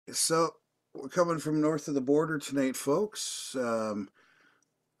So we're coming from north of the border tonight, folks.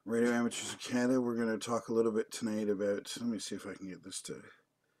 Radio Amateurs of Canada. We're going to talk a little bit tonight about. Let me see if I can get this to.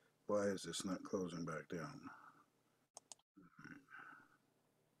 Why is this not closing back down?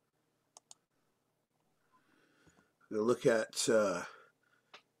 We'll look at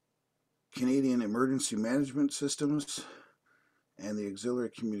Canadian emergency management systems and the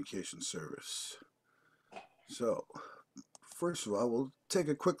auxiliary communication service. So, first of all, we'll take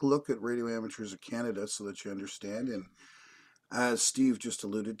a quick look at Radio Amateurs of Canada so that you understand. And as Steve just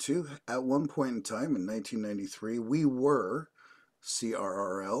alluded to, at one point in time in 1993, we were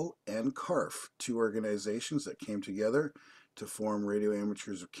CRRL and CARF, two organizations that came together to form Radio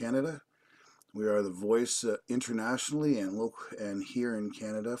Amateurs of Canada. We are the voice internationally and here in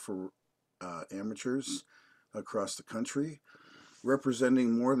Canada for amateurs across the country,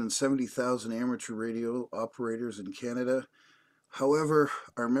 representing more than 70,000 amateur radio operators in Canada. However,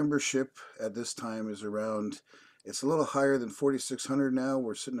 our membership at this time is around, it's a little higher than 4,600 now.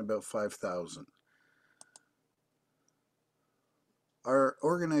 We're sitting about 5,000. Our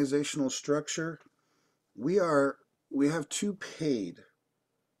organizational structure, we have two paid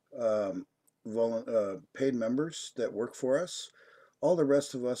members that work for us. All the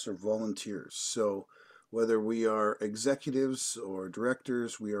rest of us are volunteers. So whether we are executives or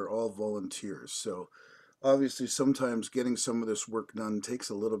directors, we are all volunteers. So obviously sometimes getting some of this work done takes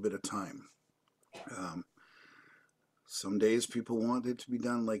a little bit of time. Some days people want it to be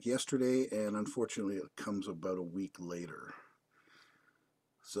done like yesterday, and unfortunately it comes about a week later.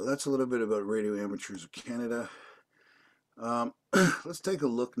 So that's a little bit about Radio Amateurs of Canada. Let's take a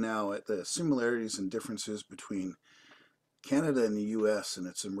look now at the similarities and differences between Canada and the US and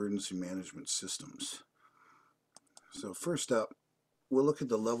its emergency management systems. So first up, we'll look at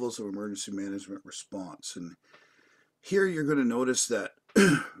the levels of emergency management response. And here you're going to notice that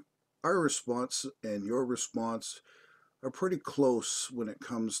our response and your response are pretty close when it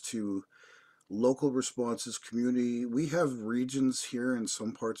comes to local responses, community. We have regions here in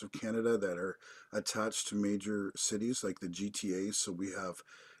some parts of Canada that are attached to major cities like the GTA. So we have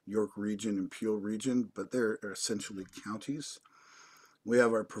York Region and Peel Region, but they're essentially counties. We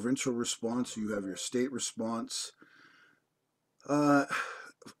have our provincial response. You have your state response.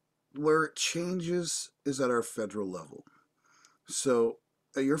 Where it changes is at our federal level. So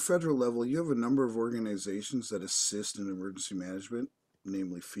at your federal level, you have a number of organizations that assist in emergency management,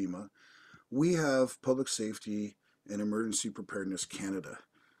 namely FEMA. We have Public Safety and Emergency Preparedness Canada.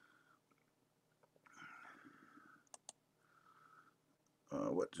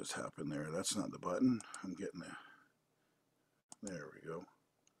 What just happened there? That's not the button. I'm getting there. There we go.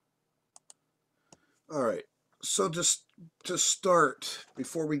 All right. So just to start,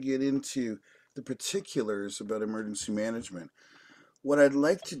 before we get into the particulars about emergency management, what I'd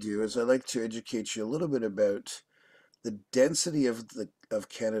like to do is I'd like to educate you a little bit about the density of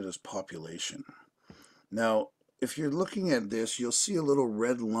Canada's population. Now, if you're looking at this, you'll see a little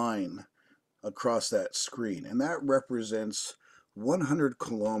red line across that screen, and that represents 100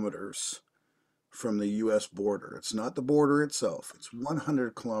 kilometers from the US border. It's not the border itself, it's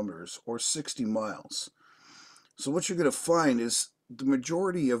 100 kilometers or 60 miles. So what you're going to find is the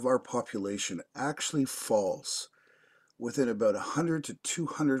majority of our population actually falls within about 100 to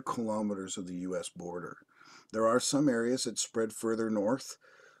 200 kilometers of the US border. There are some areas that spread further north,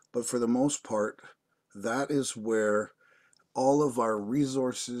 but for the most part, that is where all of our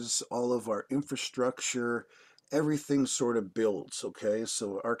resources, all of our infrastructure, everything sort of builds, okay?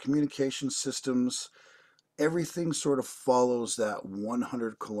 So our communication systems, everything sort of follows that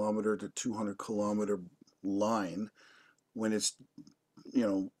 100 kilometer to 200 kilometer line when it's,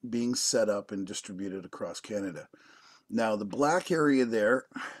 being set up and distributed across Canada. Now, the black area there,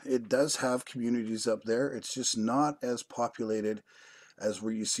 it does have communities up there. It's just not as populated as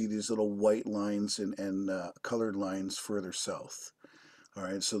where you see these little white lines and colored lines further south. All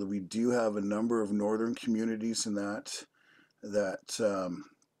right, so that we do have a number of northern communities in that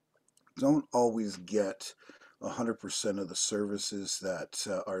don't always get 100% of the services that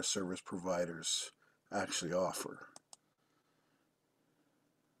our service providers actually offer.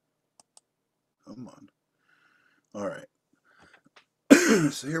 Come on. All right.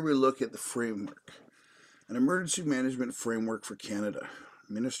 So here we look at the framework. An emergency management framework for Canada.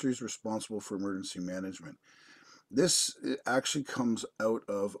 Ministries responsible for emergency management. This actually comes out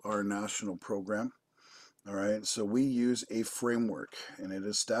of our national program. All right, so we use a framework, and it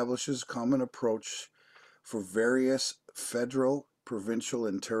establishes common approach for various federal, provincial,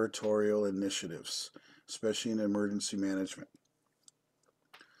 and territorial initiatives, especially in emergency management.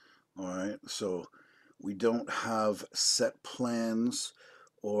 All right, so we don't have set plans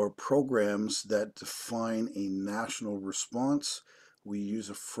or programs that define a national response. We use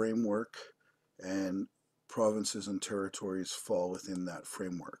a framework, and provinces and territories fall within that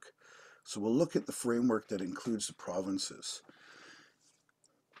framework. So we'll look at the framework that includes the provinces.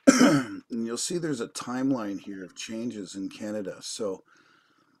 And you'll see there's a timeline here of changes in Canada. So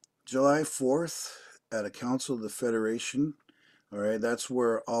July 4th at a Council of the Federation, all right, that's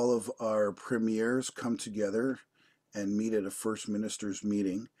where all of our premiers come together and meet at a First Minister's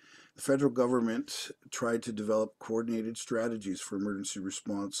meeting. The federal government tried to develop coordinated strategies for emergency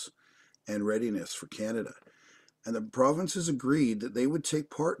response and readiness for Canada. And the provinces agreed that they would take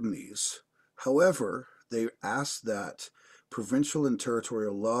part in these. However, they asked that provincial and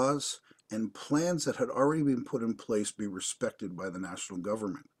territorial laws and plans that had already been put in place be respected by the national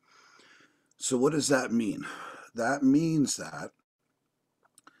government. So what does that mean? That means that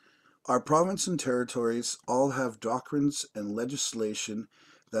our province and territories all have doctrines and legislation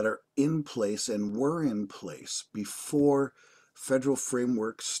that are in place and were in place before federal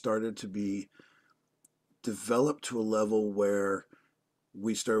frameworks started to be developed to a level where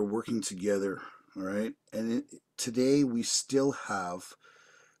we started working together, all right? And today we still have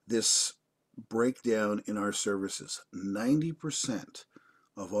this breakdown in our services. 90%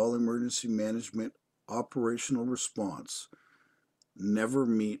 of all emergency management operational response never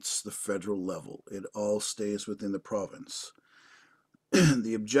meets the federal level. It all stays within the province.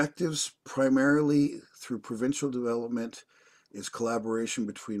 The objectives, primarily through provincial development, is collaboration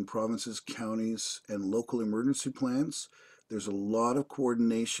between provinces, counties, and local emergency plans. There's a lot of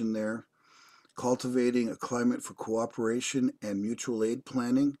coordination there. Cultivating a climate for cooperation and mutual aid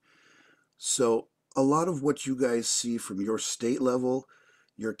planning. So a lot of what you guys see from your state level,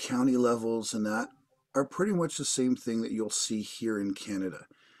 your county levels, and that are pretty much the same thing that you'll see here in Canada.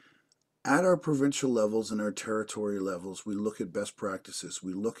 At our provincial levels and our territory levels, we look at best practices.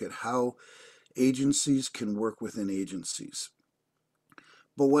 We look at how agencies can work within agencies.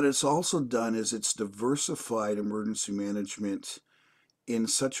 But what it's also done is it's diversified emergency management in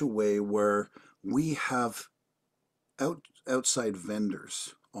such a way where we have outside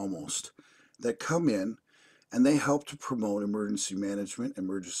vendors almost that come in and they help to promote emergency management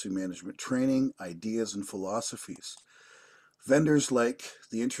training, ideas, and philosophies. Vendors like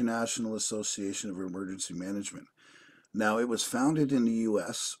the International Association of Emergency Management. Now, it was founded in the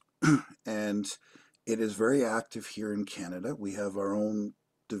US and it is very active here in Canada. We have our own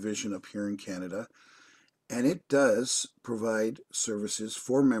division up here in Canada, and it does provide services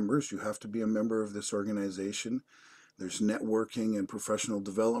for members. You have to be a member of this organization. There's networking and professional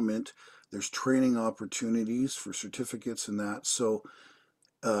development. There's training opportunities for certificates and that. So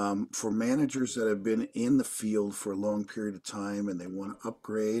for managers that have been in the field for a long period of time and they want to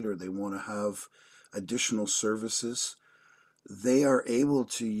upgrade or they want to have additional services, they are able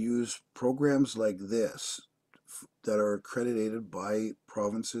to use programs like this that are accredited by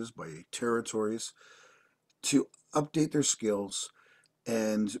provinces, by territories, to update their skills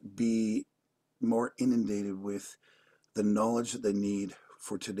and be more inundated with the knowledge that they need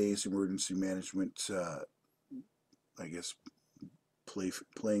for today's emergency management, I guess,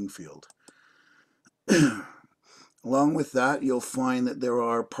 playing field. Along with that, you'll find that there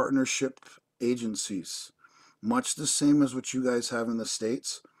are partnership agencies, much the same as what you guys have in the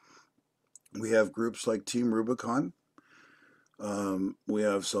States. We have groups like Team Rubicon. We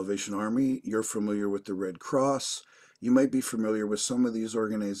have Salvation Army. You're familiar with the Red Cross. You might be familiar with some of these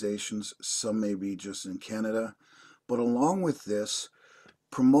organizations. Some may be just in Canada. But along with this,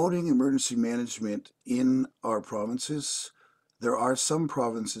 promoting emergency management in our provinces, there are some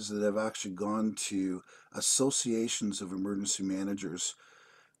provinces that have actually gone to associations of emergency managers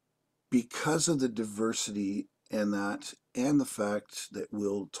because of the diversity and that, and the fact that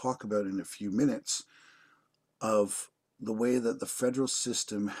we'll talk about in a few minutes of the way that the federal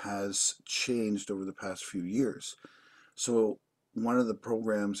system has changed over the past few years. So one of the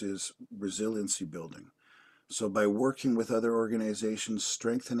programs is resiliency building. So by working with other organizations,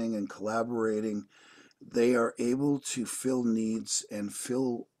 strengthening and collaborating, they are able to fill needs and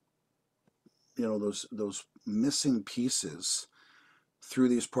fill, those missing pieces through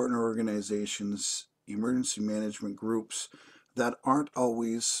these partner organizations, emergency management groups that aren't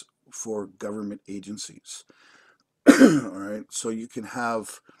always for government agencies. All right, so you can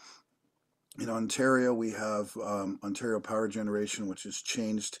have, in Ontario, we have Ontario Power Generation, which has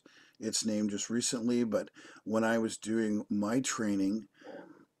changed its name just recently, but when I was doing my training,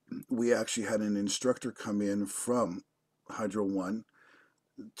 we actually had an instructor come in from Hydro One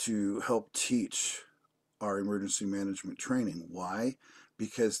to help teach our emergency management training. Why?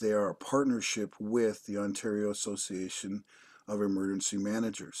 Because they are a partnership with the Ontario Association of emergency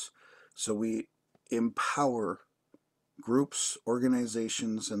managers. So we empower groups,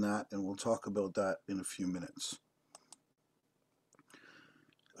 organizations, and that, and we'll talk about that in a few minutes.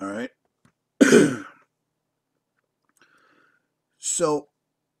 All right. So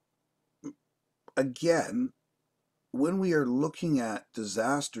again, when we are looking at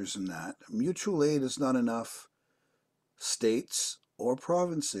disasters and that, mutual aid is not enough. States or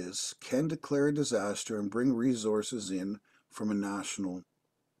provinces can declare a disaster and bring resources in from a national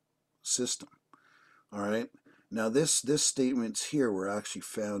system. All right. Now, this statements here were actually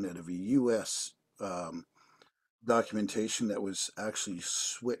found out of a U.S. Documentation that was actually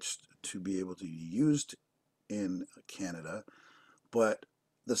switched to be able to be used in Canada, but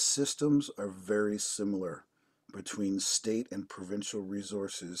the systems are very similar between state and provincial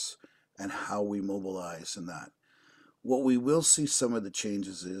resources and how we mobilize and that. What we will see some of the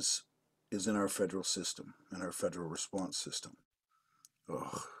changes is in our federal system and our federal response system.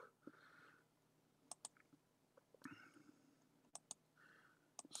 Oh,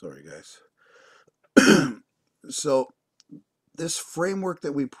 sorry guys. So this framework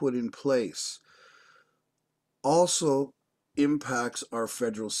that we put in place also impacts our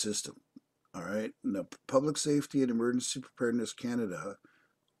federal system. All right. Now, Public Safety and Emergency Preparedness Canada,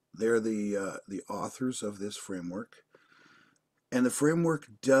 they're the authors of this framework, and the framework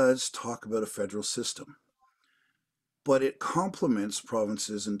does talk about a federal system, but it complements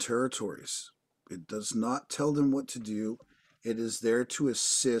provinces and territories. It does not tell them what to do. It is there to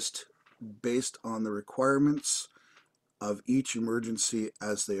assist based on the requirements of each emergency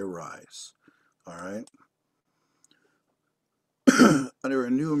as they arise. All right. Under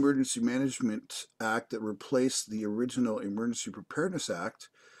a new Emergency Management Act that replaced the original Emergency Preparedness Act,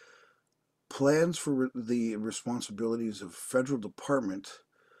 plans for the responsibilities of federal department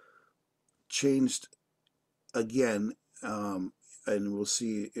changed again, and we'll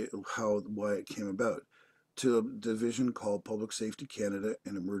see why it came about, to a division called Public Safety Canada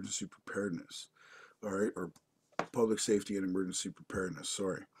and Emergency Preparedness. All right, or Public Safety and Emergency Preparedness.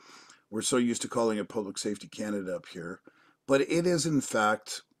 Sorry, we're so used to calling it Public Safety Canada up here, but it is in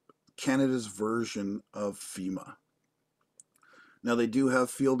fact Canada's version of FEMA. Now, they do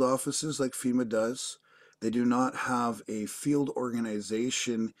have field offices like FEMA does. They do not have a field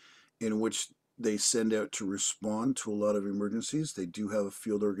organization in which they send out to respond to a lot of emergencies. They do have a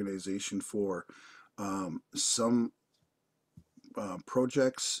field organization for some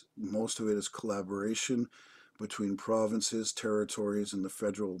projects. Most of it is collaboration between provinces, territories, and the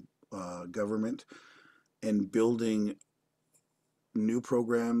federal government, and building new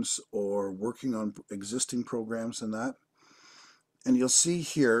programs or working on existing programs and that. And you'll see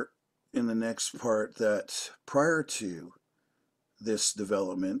here in the next part that prior to this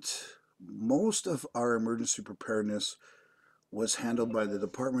development, most of our emergency preparedness was handled by the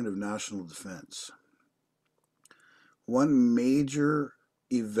Department of National Defense. One major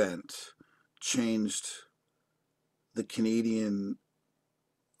event changed the Canadian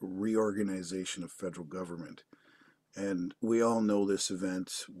reorganization of federal government. And we all know this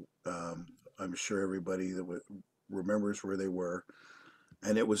event. I'm sure everybody that remembers where they were,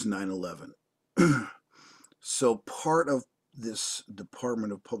 and it was 9/11. So part of this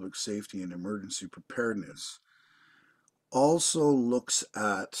Department of Public Safety and Emergency Preparedness also looks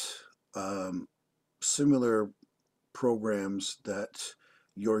at similar programs that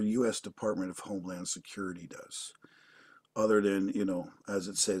your U.S. Department of Homeland Security does. Other than, as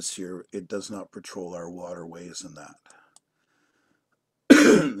it says here, it does not patrol our waterways and that.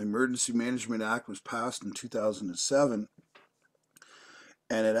 The Emergency Management Act was passed in 2007,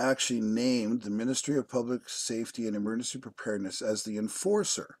 and it actually named the Ministry of Public Safety and Emergency Preparedness as the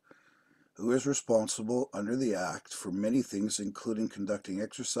enforcer, who is responsible under the Act for many things, including conducting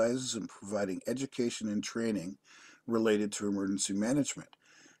exercises and providing education and training related to emergency management.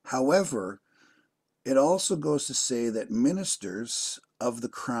 However, it also goes to say that ministers of the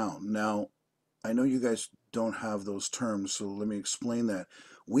Crown, now, I know you guys don't have those terms, so let me explain that.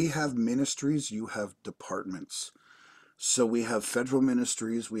 We have ministries, you have departments. So we have federal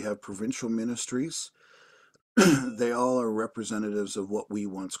ministries, we have provincial ministries. They all are representatives of what we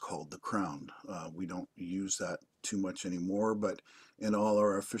once called the Crown. We don't use that too much anymore, but in all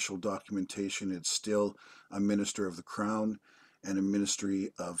our official documentation, it's still a minister of the Crown and a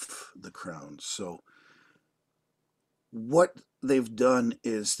ministry of the Crown. So what they've done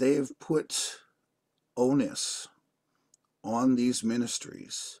is they've put onus on these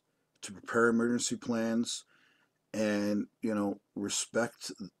ministries to prepare emergency plans and,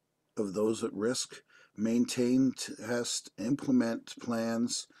 respect of those at risk, maintain, test, implement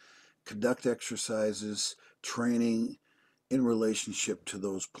plans, conduct exercises, training, in relationship to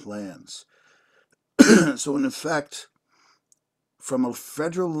those plans. So in effect, from a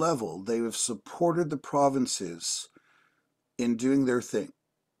federal level, they have supported the provinces in doing their thing.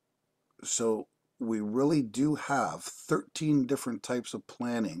 So we really do have 13 different types of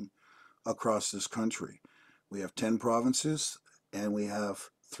planning across this country. We have 10 provinces and we have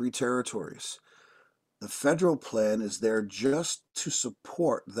 3 territories. The federal plan is there just to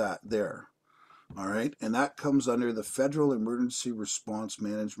support that there. All right. And that comes under the Federal Emergency Response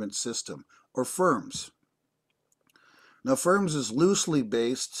Management System, or FERMS. Now, FERMS is loosely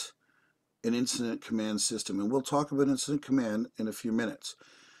based in Incident Command System, and we'll talk about Incident Command in a few minutes.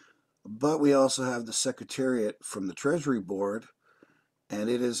 But we also have the Secretariat from the Treasury Board, and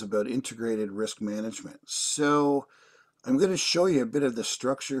it is about integrated risk management. So I'm going to show you a bit of the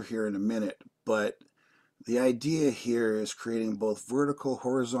structure here in a minute, but the idea here is creating both vertical,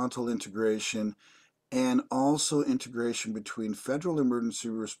 horizontal integration and also integration between federal emergency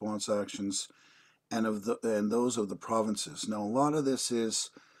response actions and those of the provinces. Now, a lot of this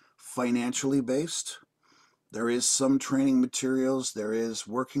is financially based. There is some training materials. There is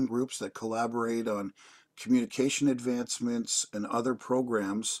working groups that collaborate on communication advancements and other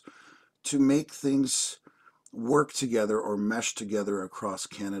programs to make things work together or mesh together across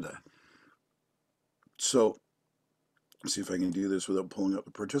Canada. So, let's see if I can do this without pulling up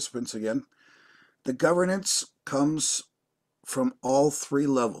the participants again. The governance comes from all 3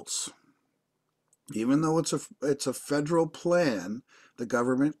 levels. Even though it's a federal plan, the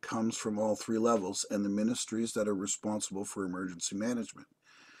government comes from all 3 levels and the ministries that are responsible for emergency management.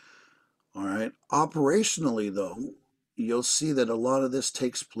 All right. Operationally, though, you'll see that a lot of this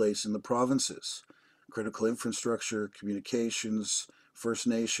takes place in the provinces. Critical infrastructure, communications, First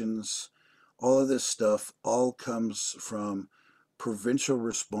Nations, all of this stuff all comes from provincial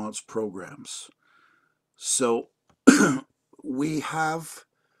response programs. So we have,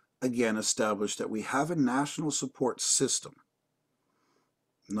 again, established that we have a national support system,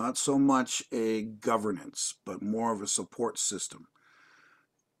 not so much a governance, but more of a support system.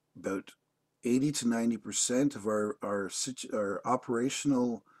 About 80 to 90% of our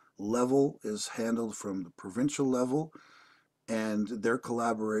operational level is handled from the provincial level, and their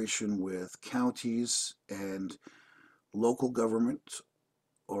collaboration with counties and local government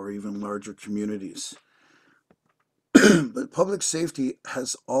or even larger communities. But public safety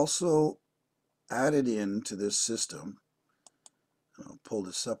has also added into this system, I'll pull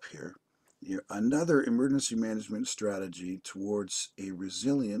this up here, another emergency management strategy towards a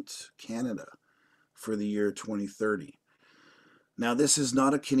resilient Canada for the year 2030. Now, this is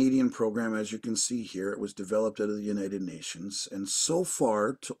not a Canadian program, as you can see here. It was developed out of the United Nations, and so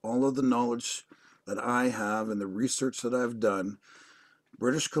far, to all of the knowledge that I have and the research that I've done,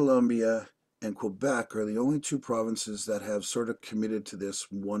 British Columbia and Quebec are the only 2 provinces that have sort of committed to this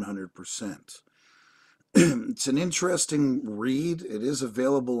 100%. It's an interesting read. It is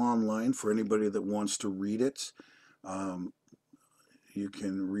available online for anybody that wants to read it. You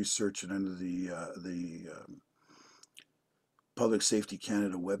can research it under the Public Safety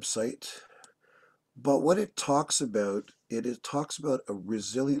Canada website. But what it talks about a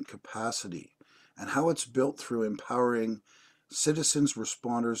resilient capacity and how it's built through empowering citizens,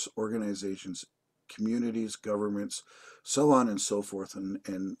 responders, organizations, communities, governments, so on and so forth.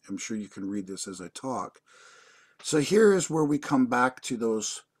 And I'm sure you can read this as I talk. So here is where we come back to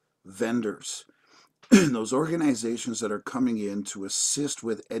those vendors, those organizations that are coming in to assist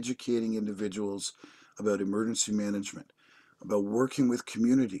with educating individuals about emergency management, about working with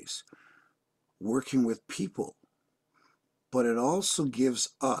communities, working with people. But it also gives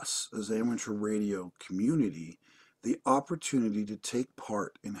us, as amateur radio community, the opportunity to take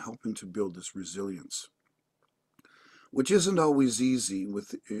part in helping to build this resilience, which isn't always easy,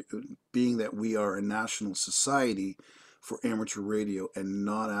 with being that we are a national society for amateur radio and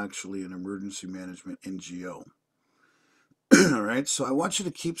not actually an emergency management NGO. All right, so I want you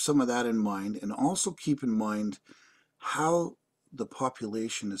to keep some of that in mind, and also keep in mind how the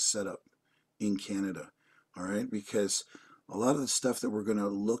population is set up in Canada. All right, because a lot of the stuff that we're going to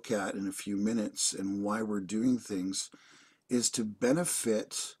look at in a few minutes and why we're doing things is to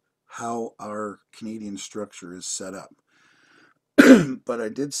benefit how our Canadian structure is set up. But I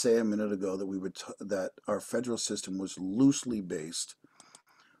did say a minute ago that that our federal system was loosely based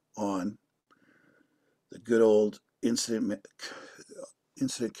on the good old incident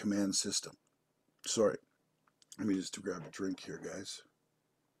command system. Sorry, let me just grab a drink here, guys.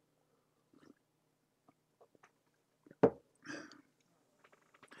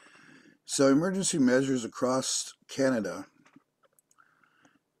 So emergency measures across Canada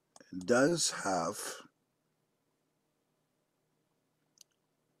does have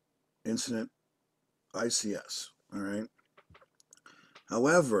incident ICS. All right.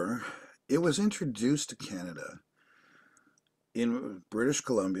 However, it was introduced to Canada in British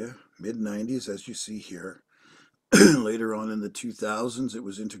Columbia, mid 90s, as you see here. Later on in the 2000s, it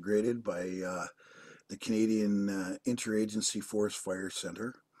was integrated by the Canadian Interagency Forest Fire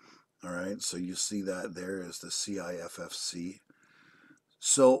Center. All right, so you see that there as the CIFFC.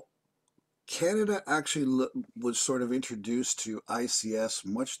 So Canada actually was sort of introduced to ICS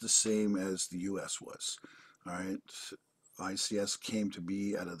much the same as the US was. All right, ICS came to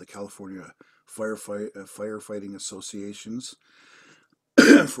be out of the California Firefighting Associations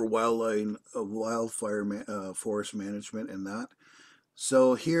for forest management and that.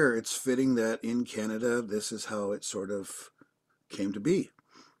 So here it's fitting that in Canada, this is how it sort of came to be.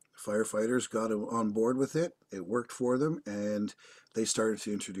 Firefighters got on board with it, it worked for them, and they started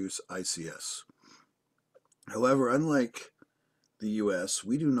to introduce ICS. However, unlike the US,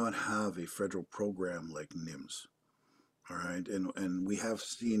 we do not have a federal program like NIMS. All right, and we have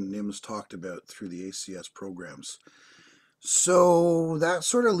seen NIMS talked about through the ACS programs. So that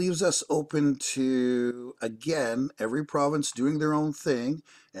sort of leaves us open to, again, every province doing their own thing,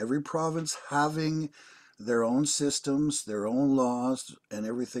 every province having their own systems, their own laws, and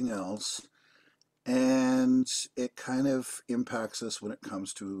everything else. And it kind of impacts us when it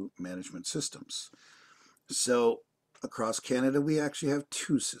comes to management systems. So across Canada, we actually have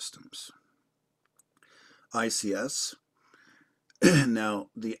two systems. ICS. Now,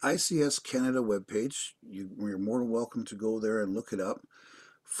 the ICS Canada webpage, you're more than welcome to go there and look it up.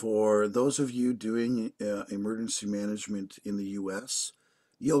 For those of you doing emergency management in the US,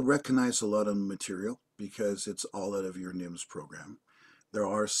 you'll recognize a lot of material because it's all out of your NIMS program. There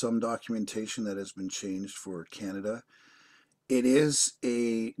are some documentation that has been changed for Canada. It is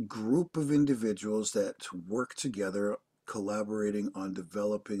a group of individuals that work together collaborating on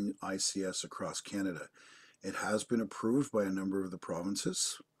developing ICS across Canada. It has been approved by a number of the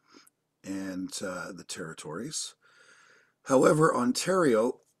provinces and the territories. However,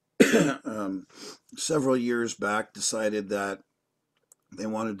 Ontario, several years back, decided that they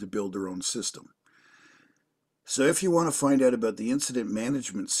wanted to build their own system. So if you want to find out about the incident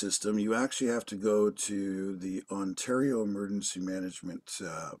management system, you actually have to go to the Ontario Emergency Management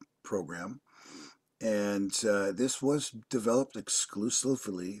Program. And this was developed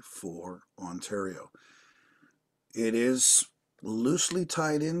exclusively for Ontario. It is loosely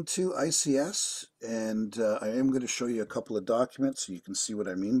tied into ICS, and I am going to show you a couple of documents so you can see what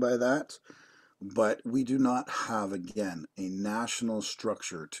I mean by that. But we do not have, again, a national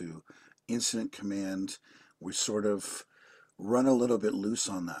structure to incident command. We sort of run a little bit loose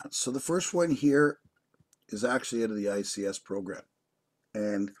on that. So the first one here is actually out of the ICS program.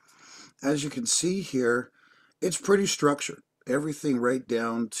 And as you can see here, it's pretty structured. Everything right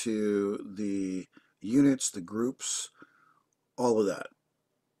down to the units, the groups, all of that.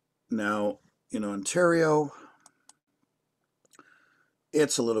 Now, in Ontario,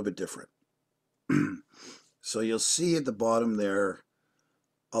 it's a little bit different. So you'll see at the bottom there,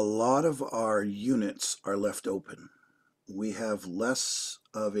 a lot of our units are left open. We have less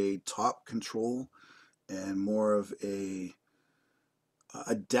of a top control and more of a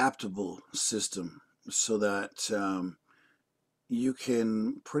adaptable system so that you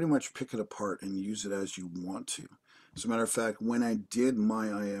can pretty much pick it apart and use it as you want to. As a matter of fact, when I did my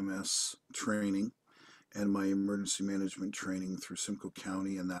IMS training and my emergency management training through Simcoe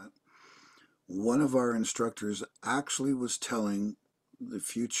County and that, one of our instructors actually was telling the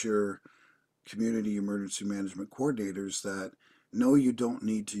future community emergency management coordinators that no, you don't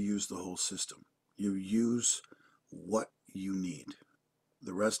need to use the whole system. You use what you need.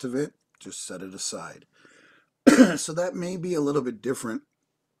 The rest of it, just set it aside. So that may be a little bit different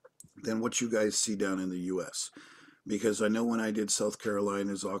than what you guys see down in the US. Because I know when I did South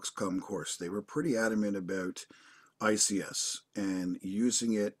Carolina's Oxcom course, they were pretty adamant about ICS and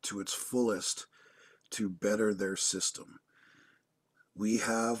using it to its fullest to better their system. We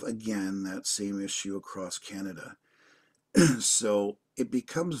have, again, that same issue across Canada. So it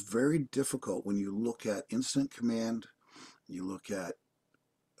becomes very difficult when you look at incident command, you look at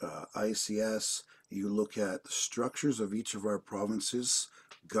ICS, you look at the structures of each of our provinces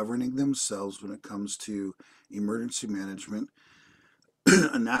governing themselves when it comes to emergency management,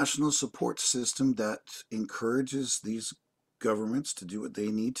 a national support system that encourages these governments to do what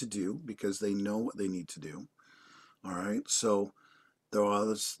they need to do because they know what they need to do. All right, so there are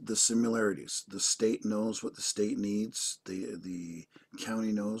the similarities. The state knows what the state needs, the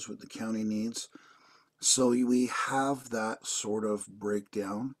county knows what the county needs. So we have that sort of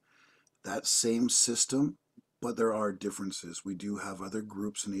breakdown, that same system, but there are differences. We do have other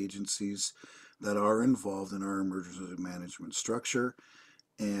groups and agencies that are involved in our emergency management structure,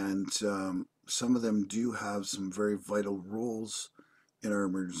 and some of them do have some very vital roles in our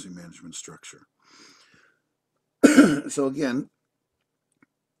emergency management structure. So again,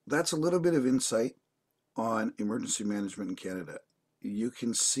 that's a little bit of insight on emergency management in Canada. You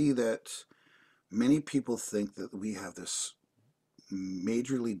can see that many people think that we have this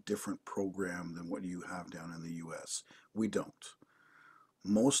majorly different program than what you have down in the US. We don't.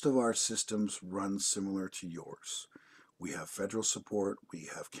 Most of our systems run similar to yours. We have federal support, we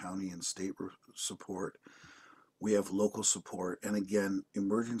have county and state support, we have local support, and again,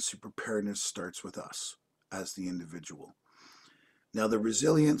 emergency preparedness starts with us as the individual. Now, the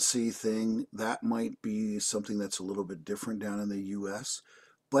resiliency thing, that might be something that's a little bit different down in the US,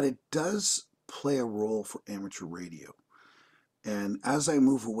 but it does play a role for amateur radio. And as I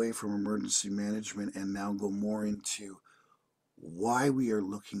move away from emergency management and now go more into why we are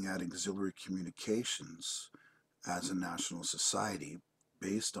looking at auxiliary communications as a national society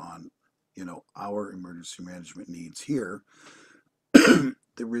based on, our emergency management needs here, the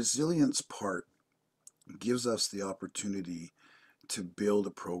resilience part gives us the opportunity to build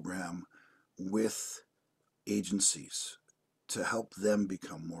a program with agencies to help them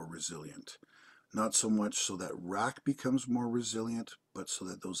become more resilient. Not so much so that RAC becomes more resilient, but so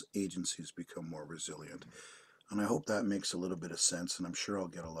that those agencies become more resilient. And I hope that makes a little bit of sense, and I'm sure I'll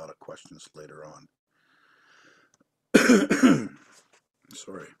get a lot of questions later on.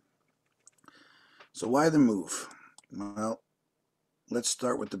 Sorry. So why the move? Well, let's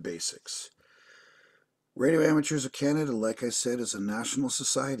start with the basics. Radio Amateurs of Canada, like I said, is a national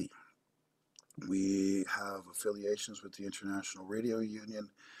society. We have affiliations with the International Radio Union.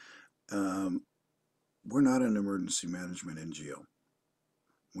 We're not an emergency management NGO.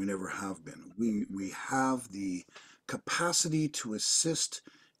 We never have been. We have the capacity to assist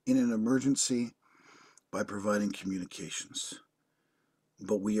in an emergency by providing communications.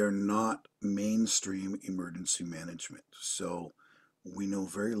 But we are not mainstream emergency management. So we know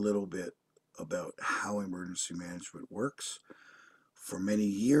very little bit about how emergency management works. For many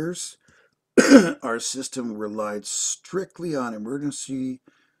years, our system relied strictly on emergency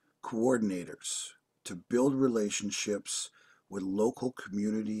coordinators to build relationships with local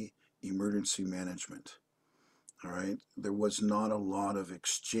community emergency management. All right, there was not a lot of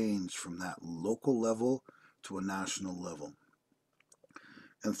exchange from that local level to a national level.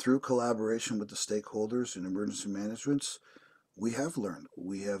 And through collaboration with the stakeholders in emergency management, we have learned,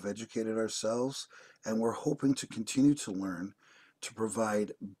 we have educated ourselves, and we're hoping to continue to learn to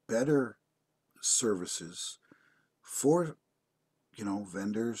provide better services for,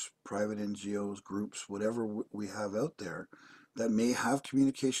 vendors, private NGOs, groups, whatever we have out there that may have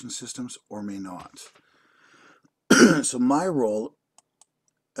communication systems or may not. So my role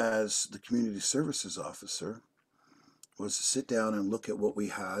as the community services officer was to sit down and look at what we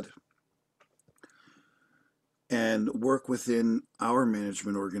had and work within our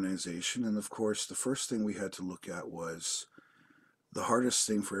management organization. And of course, the first thing we had to look at was the hardest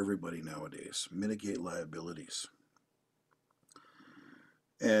thing for everybody nowadays: mitigate liabilities.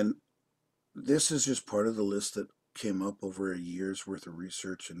 And this is just part of the list that came up over a year's worth of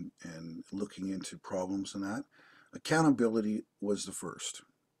research and looking into problems and that. Accountability was the first.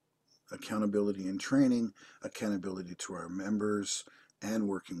 Accountability in training, accountability to our members, and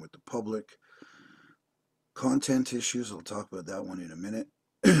working with the public. Content issues, I'll talk about that one in a minute.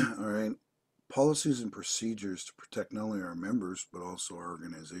 All right. Policies and procedures to protect not only our members, but also our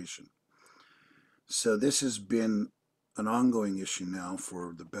organization. So this has been an ongoing issue now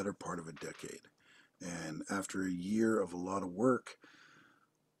for the better part of a decade. And after a year of a lot of work,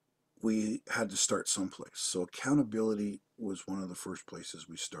 we had to start someplace. So accountability was one of the first places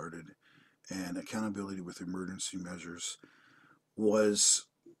we started. And accountability with emergency measures was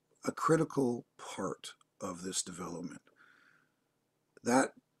a critical part of this development. That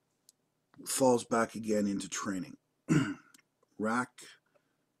falls back again into training. RAC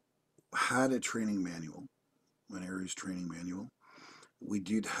had a training manual, an ARES training manual. We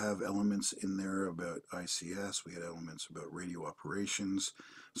did have elements in there about ICS, we had elements about radio operations,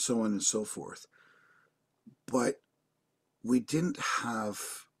 so on and so forth. But we didn't have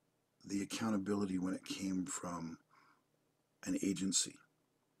the accountability when it came from an agency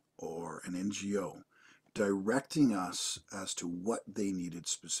or an NGO directing us as to what they needed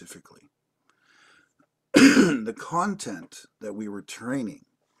specifically. The content that we were training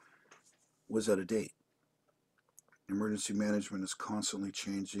was out of date. Emergency management is constantly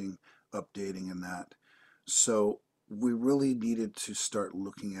changing, updating, and that. So we really needed to start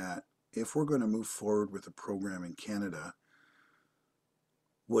looking at if we're going to move forward with a program in Canada,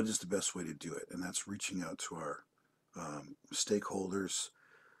 what is the best way to do it? And that's reaching out to our stakeholders,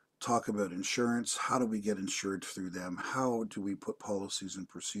 talk about insurance. How do we get insured through them? How do we put policies and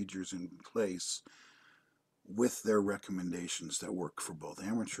procedures in place with their recommendations that work for both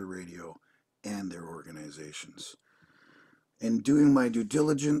amateur radio and their organizations? In doing my due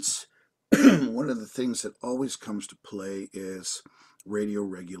diligence, one of the things that always comes to play is radio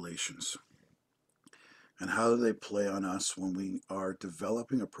regulations. And how do they play on us when we are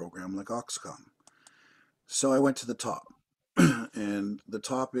developing a program like Oxcom? So I went to the top, and the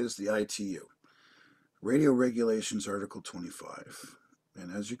top is the ITU, Radio Regulations Article 25.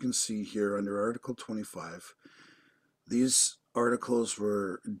 And as you can see here under Article 25, these articles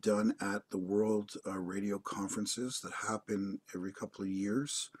were done at the World Radio Conferences that happen every couple of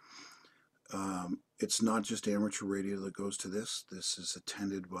years. It's not just amateur radio that goes to this. This is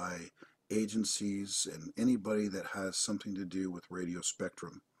attended by agencies and anybody that has something to do with radio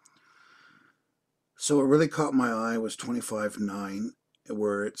spectrum. So what really caught my eye was 25.9,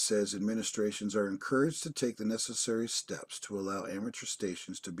 where it says administrations are encouraged to take the necessary steps to allow amateur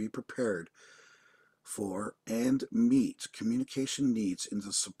stations to be prepared for and meet communication needs in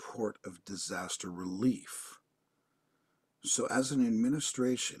the support of disaster relief. So as an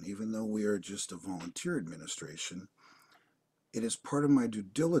administration, even though we are just a volunteer administration, it is part of my due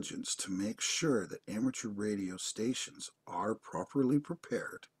diligence to make sure that amateur radio stations are properly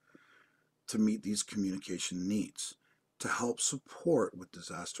prepared to meet these communication needs, to help support with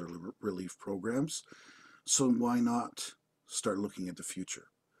disaster relief programs. So why not start looking at the future?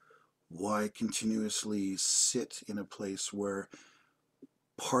 Why continuously sit in a place where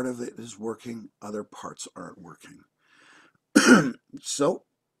part of it is working, other parts aren't working? So,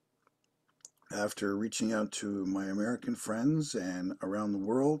 after reaching out to my American friends and around the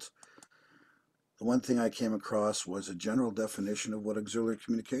world, the one thing I came across was a general definition of what auxiliary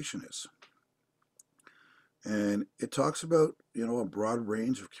communication is. And it talks about, a broad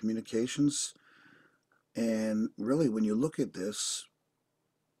range of communications. And really, when you look at this,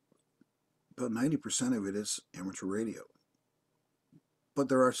 about 90% of it is amateur radio. But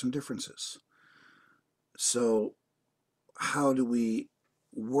there are some differences. So how do we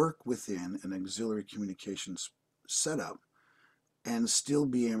work within an auxiliary communications setup and still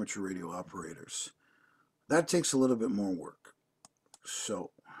be amateur radio operators? That takes a little bit more work.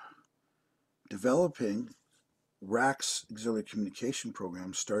 So developing RAC's auxiliary communication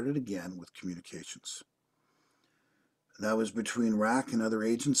program started again with communications. That was between RAC and other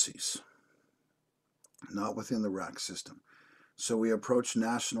agencies, not within the RAC system. So we approached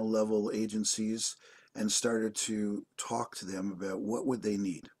national level agencies and started to talk to them about what would they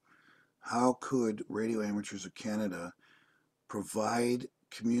need. How could Radio Amateurs of Canada provide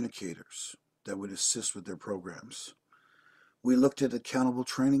communicators that would assist with their programs? We looked at accountable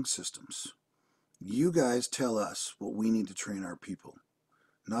training systems. You guys tell us what we need to train our people,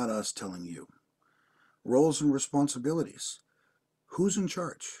 not us telling you. Roles and responsibilities. Who's in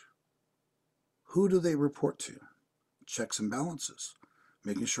charge? Who do they report to? Checks and balances,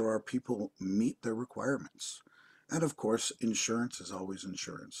 making sure our people meet their requirements. And of course, insurance is always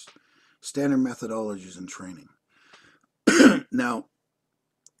insurance. Standard methodologies and training. Now,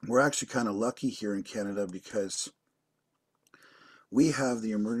 we're actually kind of lucky here in Canada because we have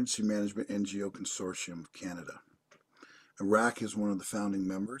the Emergency Management NGO Consortium of Canada. RAC is one of the founding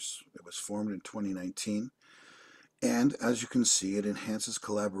members. It was formed in 2019. And as you can see, it enhances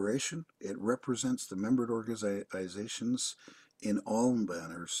collaboration. It represents the member organizations in all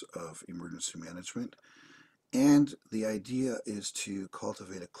manners of emergency management. And the idea is to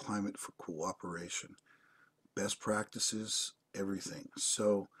cultivate a climate for cooperation, best practices, everything.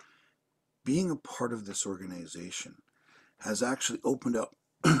 So being a part of this organization has actually opened up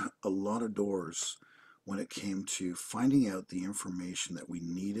a lot of doors when it came to finding out the information that we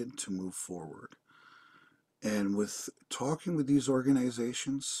needed to move forward. And with talking with these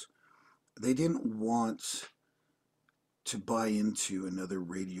organizations, they didn't want to buy into another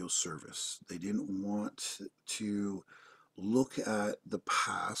radio service. They didn't want to look at the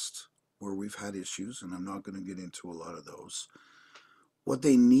past where we've had issues, and I'm not going to get into a lot of those. What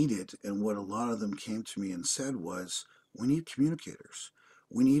they needed, and what a lot of them came to me and said was, we need communicators.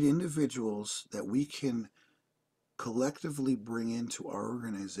 We need individuals that we can collectively bring into our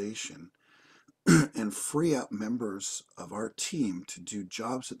organization and free up members of our team to do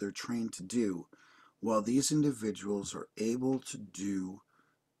jobs that they're trained to do, while these individuals are able to do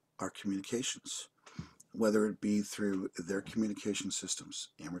our communications, whether it be through their communication systems,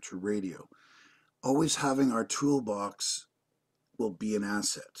 amateur radio. Always having our toolbox will be an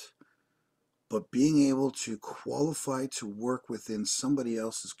asset. but being able to qualify to work within somebody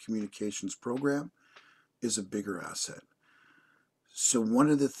else's communications program is a bigger asset. So one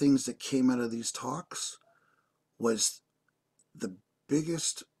of the things that came out of these talks was the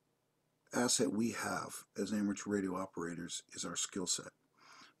biggest asset we have as amateur radio operators is our skill set.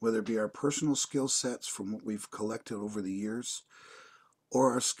 Whether it be our personal skill sets from what we've collected over the years,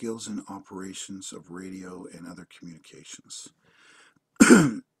 or our skills in operations of radio and other communications.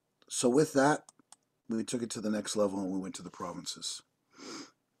 So with that, we took it to the next level and we went to the provinces.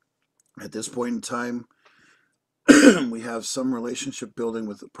 At this point in time, we have some relationship building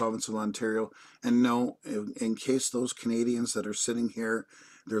with the province of Ontario. And no, in case those Canadians that are sitting here,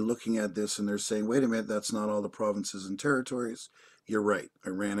 they're looking at this and they're saying, wait a minute, that's not all the provinces and territories. You're right. I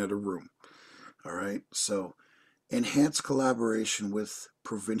ran out of room. All right. So enhance collaboration with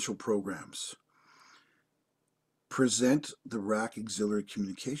provincial programs. Present the RAC Auxiliary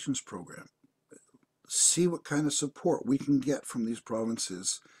Communications Program. See what kind of support we can get from these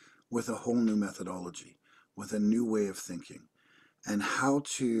provinces with a whole new methodology, with a new way of thinking, and how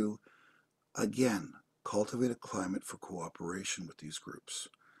to, again, cultivate a climate for cooperation with these groups.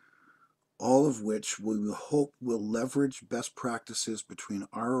 All of which we hope will leverage best practices between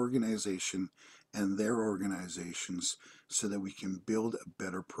our organization and their organizations so that we can build a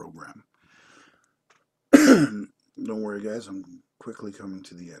better program. Don't worry, guys, I'm quickly coming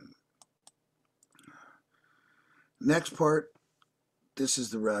to the end. Next part, this is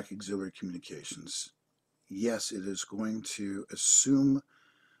the RAC Auxiliary Communications. Yes, it is going to assume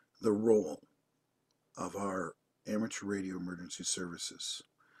the role of our amateur radio emergency services.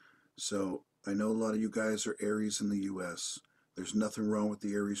 So I know a lot of you guys are ARES in the US. There's nothing wrong with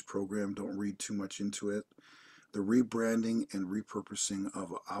the ARES program. Don't read too much into it. The rebranding and repurposing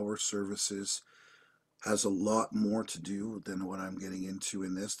of our services has a lot more to do than what I'm getting into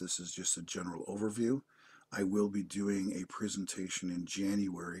in this. This is just a general overview. I will be doing a presentation in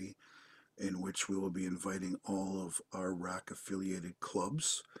January in which we will be inviting all of our RAC affiliated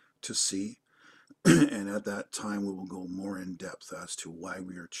clubs to see. And at that time, we will go more in depth as to why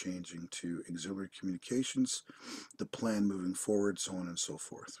we are changing to auxiliary communications, the plan moving forward, so on and so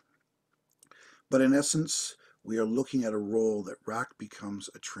forth. But in essence, we are looking at a role that RAC becomes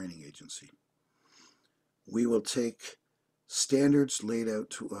a training agency. We will take standards laid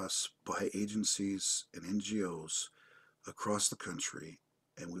out to us by agencies and NGOs across the country,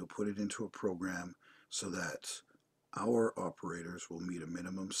 and we'll put it into a program so that our operators will meet a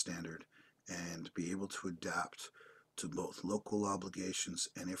minimum standard and be able to adapt to both local obligations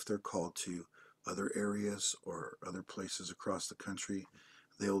and, if they're called to, other areas or other places across the country,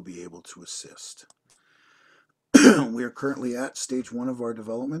 they will be able to assist. We are currently at stage 1 of our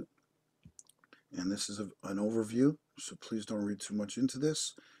development, and this is an overview, so please don't read too much into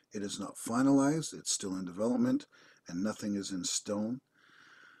this. It is not finalized, it's still in development, and nothing is in stone.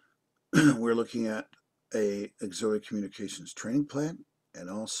 We're looking at a auxiliary communications training plan and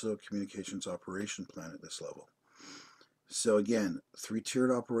also communications operation plan at this level. So again,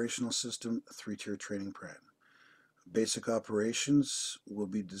 3-tiered operational system, 3-tier training plan. Basic operations will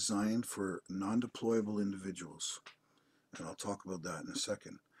be designed for non-deployable individuals, and I'll talk about that in a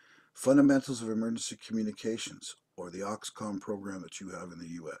second. Fundamentals of emergency communications, or the OXCOM program that you have in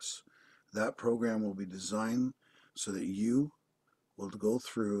the US. That program will be designed so that you will go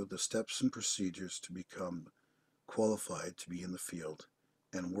through the steps and procedures to become qualified to be in the field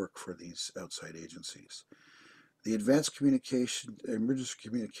and work for these outside agencies. The advanced communication, emergency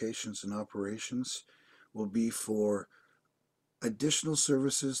communications and operations will be for additional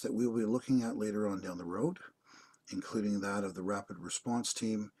services that we will be looking at later on down the road, including that of the rapid response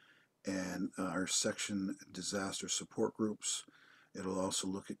team and our section disaster support groups. It'll also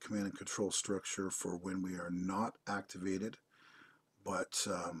look at command and control structure for when we are not activated, but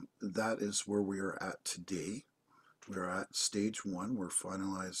that is where we are at today. We're at stage 1. We're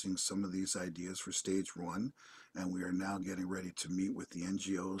finalizing some of these ideas for stage 1, and we are now getting ready to meet with the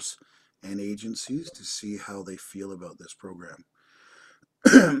NGOs and agencies to see how they feel about this program.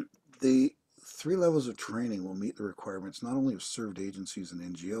 The 3 levels of training will meet the requirements not only of served agencies and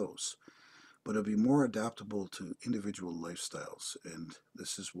NGOs, but it'll be more adaptable to individual lifestyles, and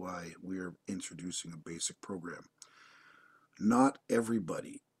this is why we are introducing a basic program. Not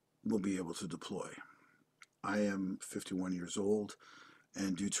everybody will be able to deploy. I am 51 years old,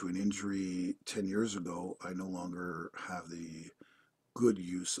 and due to an injury 10 years ago, I no longer have the good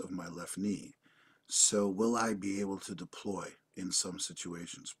use of my left knee. So will I be able to deploy in some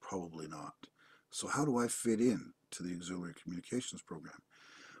situations? Probably not. So how do I fit in to the auxiliary communications program?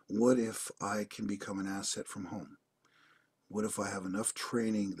 What if I can become an asset from home? What if I have enough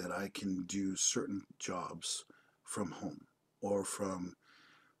training that I can do certain jobs from home or from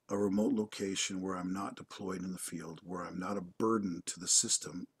a remote location where I'm not deployed in the field, where I'm not a burden to the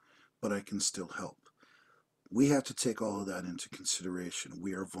system, but I can still help? We have to take all of that into consideration.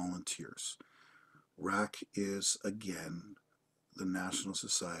 We are volunteers. RAC is, again, the National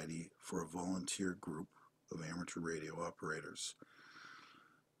Society for a Volunteer Group of Amateur Radio Operators.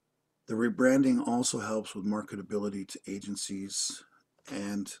 The rebranding also helps with marketability to agencies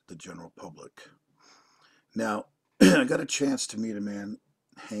and the general public. Now, I got a chance to meet a man,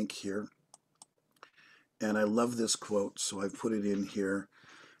 Hank, here, and I love this quote, so I put it in here.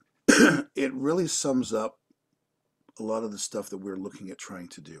 It really sums up a lot of the stuff that we're looking at trying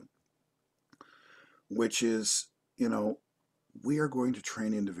to do, which is, we are going to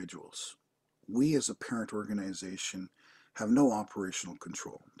train individuals. We as a parent organization have no operational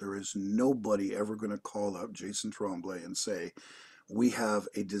control. There is nobody ever going to call up Jason Tremblay and say, we have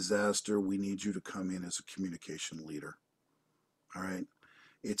a disaster, we need you to come in as a communication leader. All right?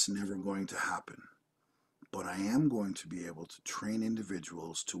 It's never going to happen. But I am going to be able to train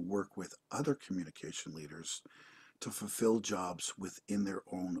individuals to work with other communication leaders to fulfill jobs within their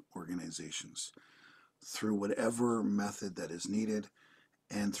own organizations through whatever method that is needed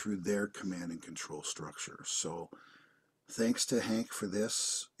and through their command and control structure. So thanks to Hank for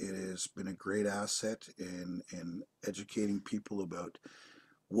this. It has been a great asset in educating people about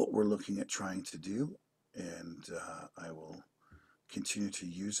what we're looking at trying to do, and I will continue to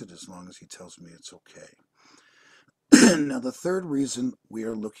use it as long as he tells me it's okay. Now, the third reason we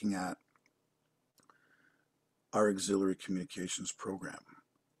are looking at our auxiliary communications program.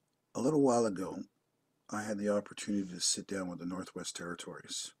 A little while ago, I had the opportunity to sit down with the Northwest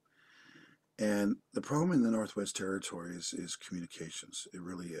Territories. And the problem in the Northwest Territories is communications. It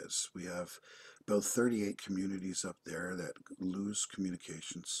really is. We have about 38 communities up there that lose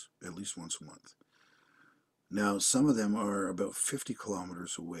communications at least once a month. Now, some of them are about 50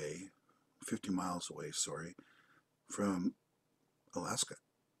 kilometers away, 50 miles away, from Alaska.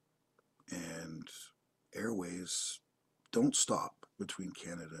 And airways don't stop between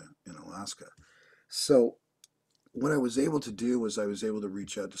Canada and Alaska. So what I was able to do was I was able to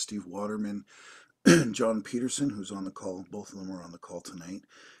reach out to Steve Waterman and John Peterson, who's on the call. Both of them are on the call tonight.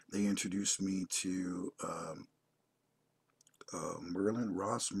 They introduced me to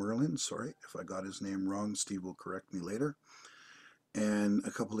Ross Merlin, sorry if I got his name wrong, Steve will correct me later, and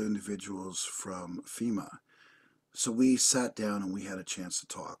a couple of individuals from FEMA. So we sat down and we had a chance to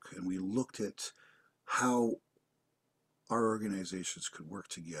talk, and we looked at how our organizations could work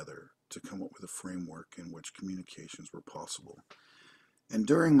together to come up with a framework in which communications were possible. And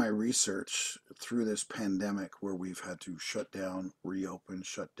during my research through this pandemic where we've had to shut down, reopen,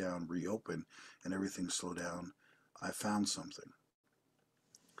 and everything slow down, I found something.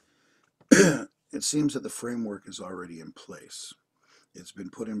 It seems that the framework is already in place. It's been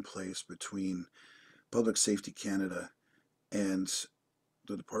put in place between Public Safety Canada and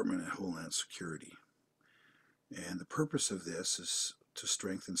the Department of Homeland Security. And the purpose of this is to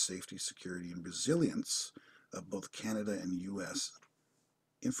strengthen safety, security, and resilience of both Canada and U.S.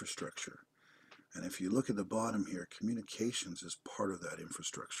 infrastructure. And if you look at the bottom here, communications is part of that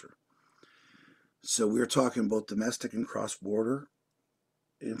infrastructure. So we're talking both domestic and cross-border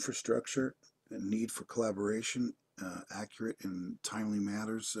infrastructure, and need for collaboration, accurate and timely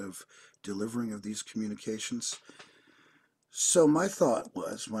matters of delivering of these communications. So my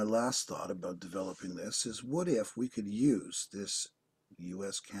last thought about developing this is, what if we could use this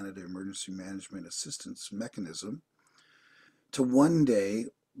U.S.-Canada Emergency Management Assistance Mechanism to one day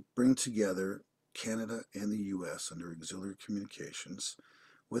bring together Canada and the U.S. under auxiliary communications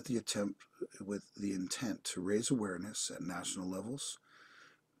with the intent to raise awareness at national levels,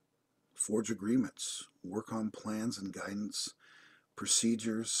 forge agreements, work on plans and guidance,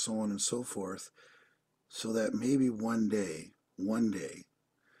 procedures, so on and so forth, so that maybe one day,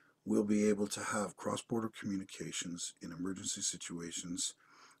 we'll be able to have cross-border communications in emergency situations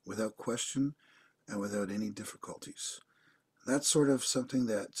without question and without any difficulties. That's sort of something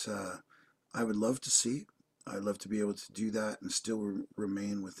that I would love to see. I'd love to be able to do that and still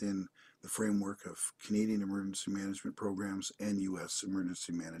remain within the framework of Canadian emergency management programs and U.S.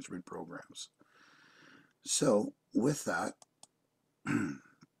 emergency management programs. So with that,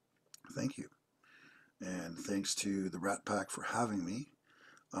 thank you. And thanks to the Rat Pack for having me.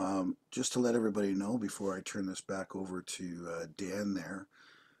 Just to let everybody know before I turn this back over to Dan there,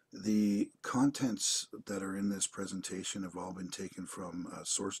 the contents that are in this presentation have all been taken from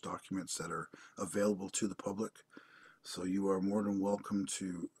source documents that are available to the public. So you are more than welcome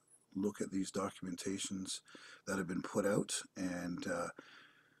to look at these documentations that have been put out and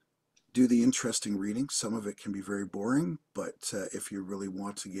do the interesting reading. Some of it can be very boring, but if you really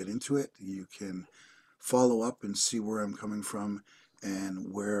want to get into it, you can follow up and see where I'm coming from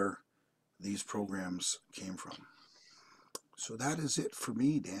and where these programs came from. So that is it for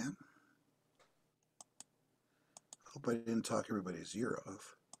me, Dan. Hope I didn't talk everybody's ear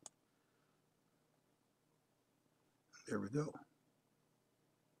off. There we go.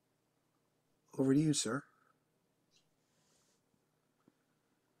 Over to you, sir.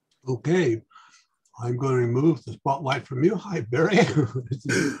 Okay, I'm going to remove the spotlight from you. Hi, Barry.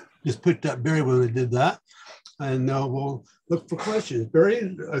 Just picked up Barry when I did that. And now we'll look for questions.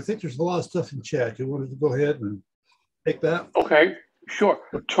 Barry, I think there's a lot of stuff in chat. You wanted to go ahead and take that? Okay, sure.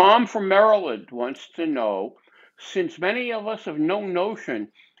 Tom from Maryland wants to know, since many of us have no notion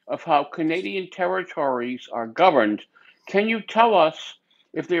of how Canadian territories are governed, can you tell us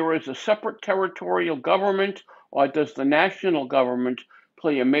if there is a separate territorial government, or does the national government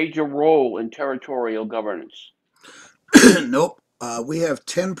play a major role in territorial governance? Nope. We have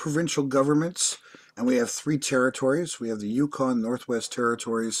 10 provincial governments and we have 3 territories. We have the Yukon, Northwest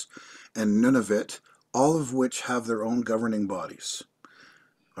Territories, and Nunavut, all of which have their own governing bodies.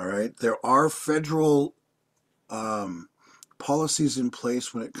 All right. There are federal policies in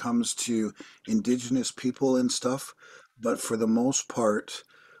place when it comes to Indigenous people and stuff, but for the most part,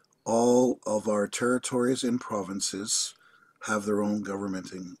 all of our territories and provinces have their own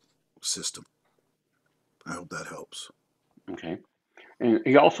governmenting system. I hope that helps. Okay. And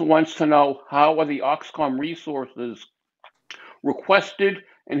he also wants to know, how are the Oxcom resources requested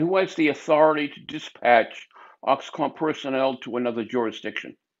and who has the authority to dispatch Oxcom personnel to another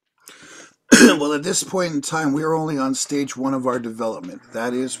jurisdiction? Well, at this point in time, we are only on stage 1 of our development.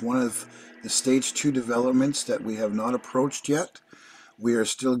 That is one of the stage 2 developments that we have not approached yet. We are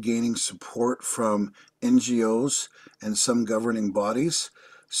still gaining support from NGOs and some governing bodies.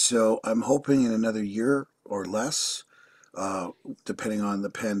 So I'm hoping in another year or less, depending on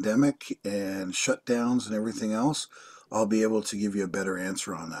the pandemic and shutdowns and everything else, I'll be able to give you a better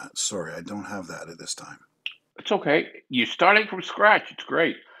answer on that. Sorry, I don't have that at this time. It's okay. You're starting from scratch. It's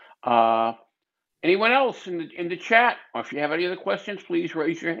great. Anyone else in the chat? Or if you have any other questions, please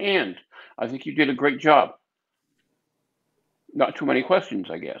raise your hand. I think you did a great job. Not too many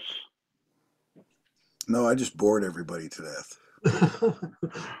questions, I guess. No, I just bored everybody to death.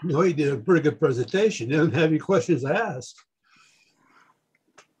 No, you did a pretty good presentation. You didn't have any questions to ask.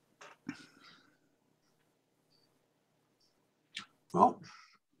 Well,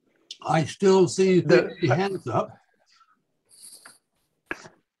 I still see the hands up.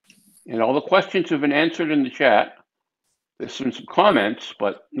 And all the questions have been answered in the chat. There's some comments,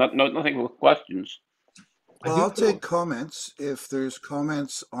 but nothing with questions. Well, I'll take comments. If there's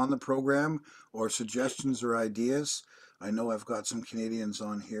comments on the program or suggestions or ideas, I know I've got some Canadians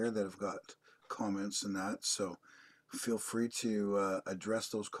on here that have got comments and that, so feel free to address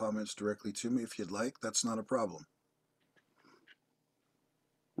those comments directly to me if you'd like. That's not a problem.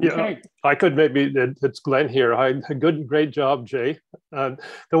 Yeah, I could maybe, it's Glenn here. Great job, Jay. The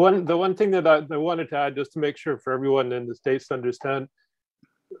one thing that I wanted to add, just to make sure for everyone in the States to understand,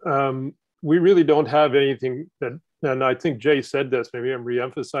 we really don't have anything that, and I think Jay said this, maybe I'm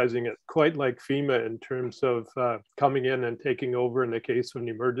re-emphasizing it, quite like FEMA in terms of coming in and taking over in the case of an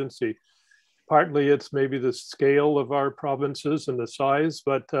emergency. Partly it's maybe the scale of our provinces and the size,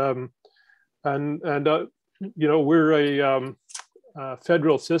 but, you know, we're a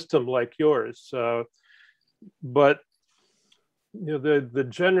federal system like yours, but you know, the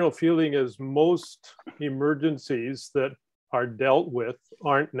general feeling is most emergencies that are dealt with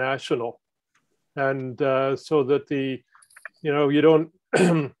aren't national. And so that you know, you don't,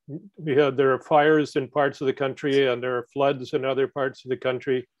 there are fires in parts of the country and there are floods in other parts of the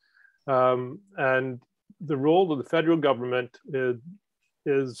country. And the role of the federal government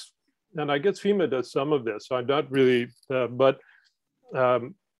is, and I guess FEMA does some of this, so I'm not really, but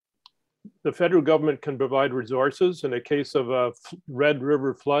the federal government can provide resources. In a case of a Red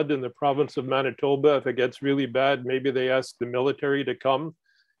River flood in the province of Manitoba, if it gets really bad, maybe they ask the military to come.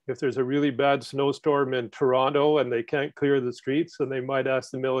 If there's a really bad snowstorm in Toronto and they can't clear the streets, then they might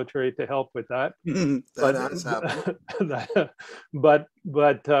ask the military to help with that. That has happened. But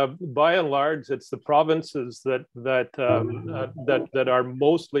by and large, it's the provinces that are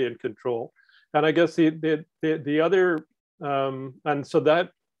mostly in control. And I guess the other and so that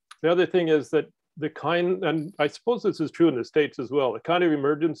the other thing is that the kind, and I suppose this is true in the States as well, the kind of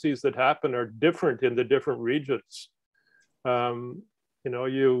emergencies that happen are different in the different regions. You know,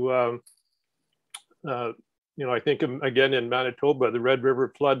 you know, I think again in Manitoba, the Red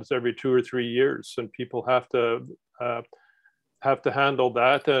River floods every 2 or 3 years, and people have to handle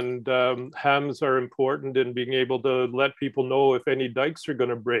that. And hams are important in being able to let people know if any dikes are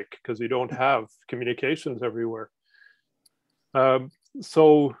going to break, because you don't have communications everywhere.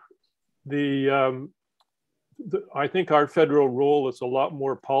 So I think our federal role is a lot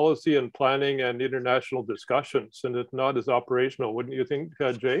more policy and planning and international discussions, and it's not as operational, wouldn't you think,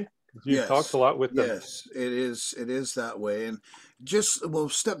 Jay? You've talked a lot with them. Yes, it is. It is that way. And just we'll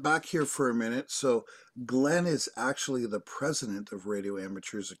step back here for a minute. So Glenn is actually the president of Radio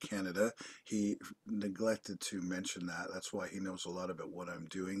Amateurs of Canada. He neglected to mention that. That's why he knows a lot about what I'm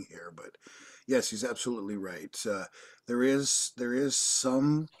doing here. But yes, he's absolutely right. There is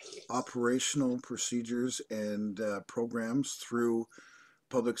some operational procedures and programs through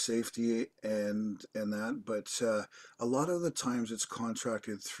public safety and that, but a lot of the times it's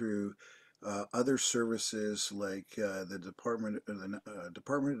contracted through other services like the Department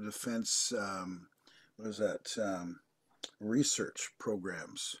of Defense. What is that? Research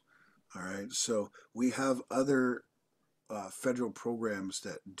programs. All right, so we have other federal programs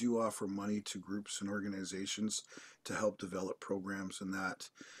that do offer money to groups and organizations to help develop programs and that,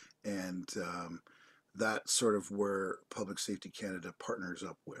 and that's sort of where Public Safety Canada partners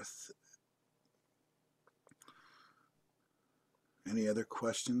up with. Any other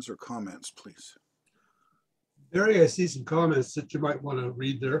questions or comments, please? Barry, I see some comments that you might want to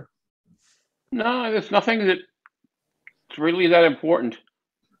read there. No, there's nothing that's really that important.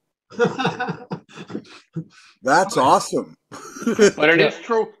 That's awesome. But it is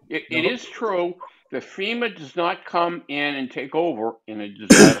true. It is true that FEMA does not come in and take over in a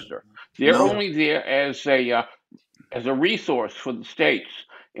disaster. They're only there as a resource for the states.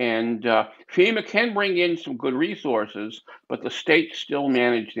 And FEMA can bring in some good resources, but the states still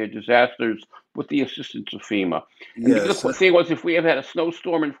manage their disasters with the assistance of FEMA. And the thing was, if we had a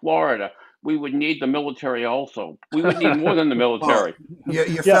snowstorm in Florida, we would need the military also. We would need more than the military. Well,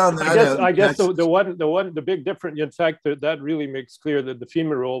 you found that out. I guess the big difference, in fact, that really makes clear that the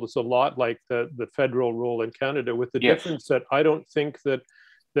FEMA role is a lot like the federal role in Canada, with the difference that I don't think that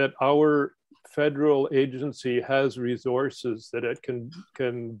our federal agency has resources that it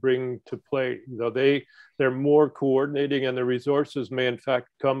can bring to play. Though they're more coordinating, and the resources may in fact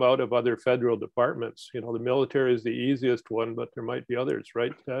come out of other federal departments. You know, the military is the easiest one, but there might be others,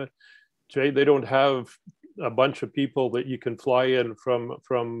 right? Jay, they don't have a bunch of people that you can fly in from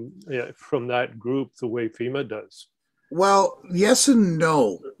that group the way FEMA does. Well, yes and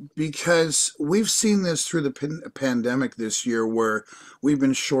no, because we've seen this through the pandemic this year, where we've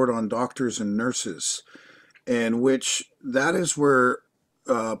been short on doctors and nurses, and which that is where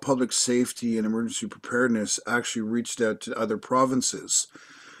public safety and emergency preparedness actually reached out to other provinces.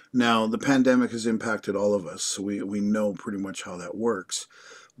 Now, the pandemic has impacted all of us, so we know pretty much how that works.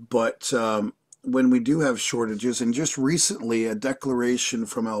 But when we do have shortages, and just recently a declaration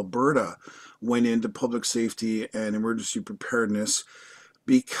from Alberta went into public safety and emergency preparedness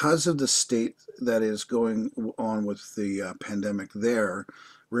because of the state that is going on with the pandemic there,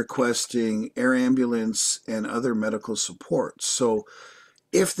 requesting air ambulance and other medical support. So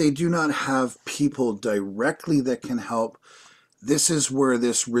if they do not have people directly that can help, this is where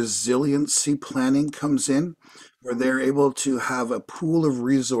this resiliency planning comes in, where they're able to have a pool of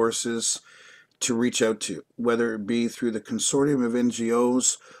resources to reach out to, whether it be through the consortium of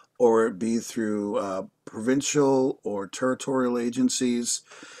NGOs or it be through provincial or territorial agencies.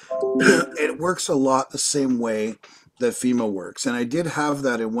 It works a lot the same way that FEMA works. And I did have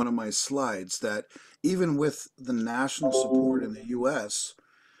that in one of my slides, that even with the national support in the US,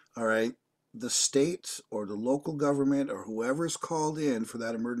 all right, the state or the local government or whoever's called in for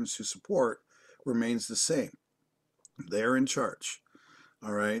that emergency support remains the same. They're in charge.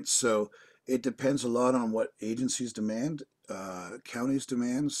 All right, so it depends a lot on what agencies demand, counties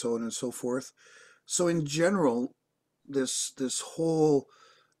demand, so on and so forth. So in general, this whole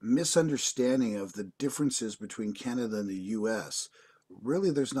misunderstanding of the differences between Canada and the US,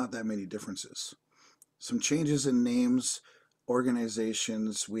 really there's not that many differences. Some changes in names,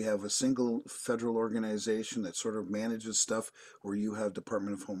 organizations. We have a single federal organization that sort of manages stuff, where you have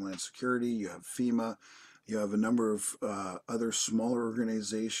Department of Homeland Security, you have FEMA, you have a number of other smaller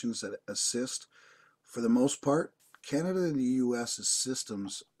organizations that assist. For the most part, Canada and the US's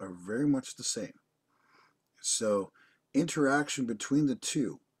systems are very much the same. So interaction between the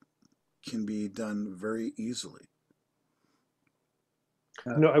two can be done very easily.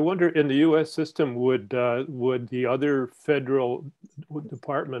 No, I wonder, in the U.S. system, would the other federal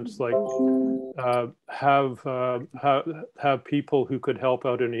departments like have people who could help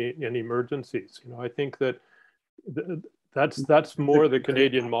out in emergencies? You know, I think that That's more the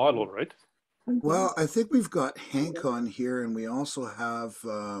Canadian model, right? Well, I think we've got Hank on here, and we also have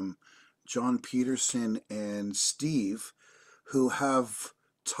John Peterson and Steve, who have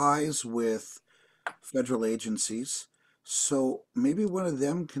ties with federal agencies. So maybe one of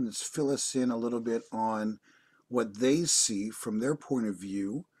them can fill us in a little bit on what they see from their point of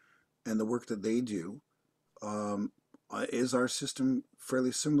view and the work that they do. Um, is our system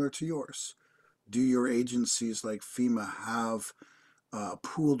fairly similar to yours? Do your agencies like FEMA have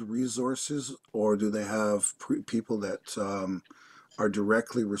pooled resources, or do they have people that are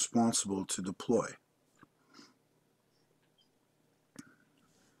directly responsible to deploy?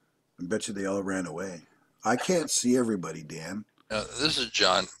 I bet you they all ran away. I can't see everybody, Dan. This is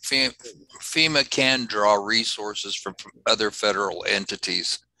John. FEMA can draw resources from other federal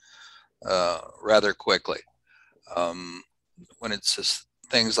entities rather quickly. When it's just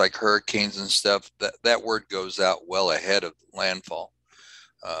things like hurricanes and stuff, that word goes out well ahead of landfall.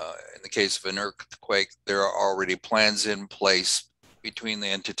 In the case of an earthquake, there are already plans in place between the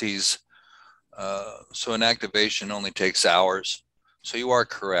entities. So an activation only takes hours. So you are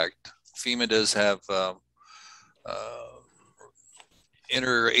correct. FEMA does have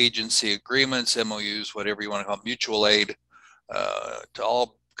interagency agreements, MOUs, whatever you want to call them, mutual aid, to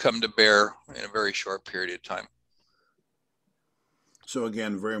all come to bear in a very short period of time. So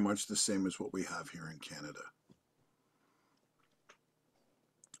again, very much the same as what we have here in Canada.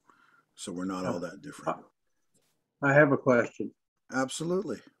 So we're not all that different. I have a question.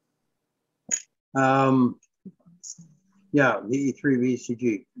 Absolutely. Yeah, the E3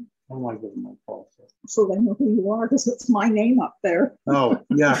 VCG. Oh my goodness, my fault. So they know who you are because it's my name up there. Oh,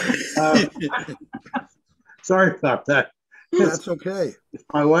 yeah. Sorry about that. That's okay. It's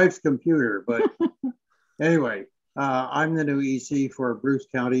my wife's computer, but anyway, I'm the new EC for Bruce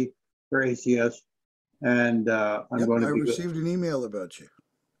County for ACS, and I'm going to. I received an email about you.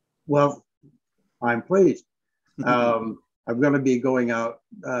 Well, I'm pleased. I'm going to be going out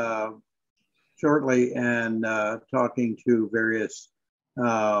shortly and talking to various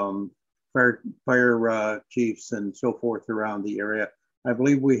fire chiefs and so forth around the area. I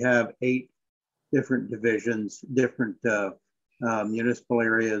believe we have 8 different divisions, different municipal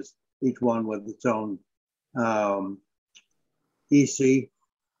areas, each one with its own EC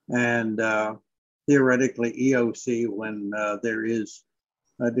and theoretically EOC when there is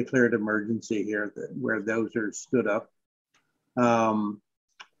a declared emergency here where those are stood up. And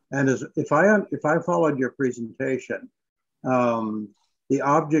if I followed your presentation, the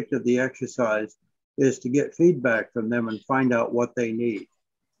object of the exercise is to get feedback from them and find out what they need,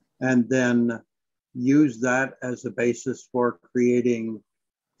 and then use that as a basis for creating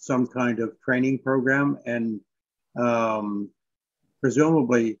some kind of training program, and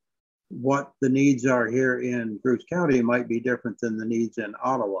presumably what the needs are here in Bruce County might be different than the needs in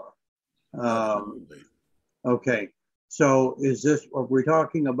Ottawa. Okay, so are we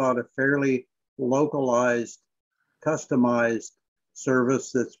talking about a fairly localized, customized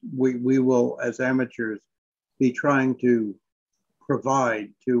service that we will, as amateurs, be trying to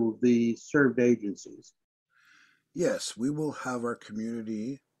provide to the served agencies? Yes, we will have our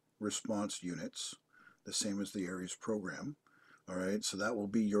community response units, the same as the ARES program. All right, so that will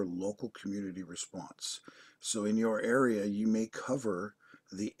be your local community response. So in your area, you may cover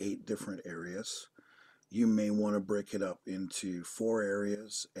the 8 different areas. You may want to break it up into 4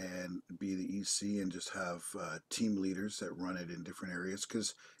 areas and be the EC and just have team leaders that run it in different areas,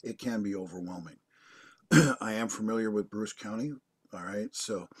 because it can be overwhelming. I am familiar with Bruce County. All right,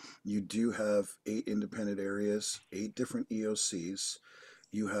 so you do have 8 independent areas, 8 different EOCs.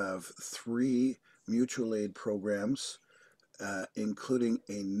 You have 3 mutual aid programs, including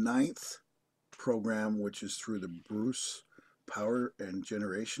a 9th program, which is through the Bruce Power and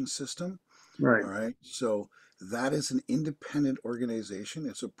Generation System. Right. All right. So that is an independent organization.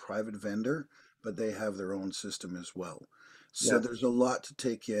 It's a private vendor, but they have their own system as well. So Yes. there's a lot to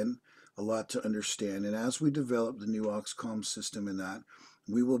take in, a lot to understand. And as we develop the new Oxcom system in that,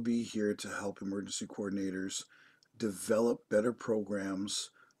 we will be here to help emergency coordinators develop better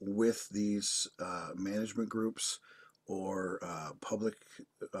programs with these management groups or public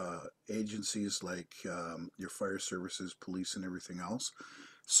agencies like your fire services, police, and everything else.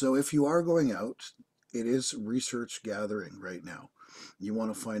 So if you are going out, it is research gathering right now. You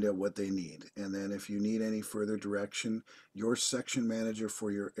want to find out what they need. And then if you need any further direction, your section manager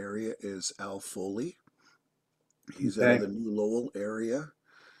for your area is Al Foley. He's out of the New Lowell area.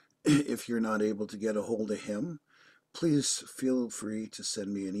 If you're not able to get a hold of him, please feel free to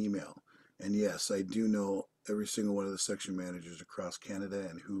send me an email. And yes, I do know every single one of the section managers across Canada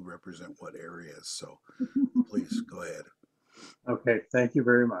and who represent what areas. So please go ahead. Okay, thank you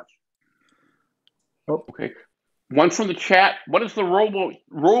very much. Oh, Okay. One from the chat. What is the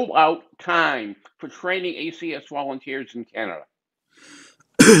rollout time for training ACS volunteers in Canada?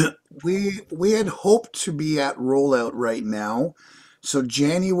 We had hoped to be at rollout right now. So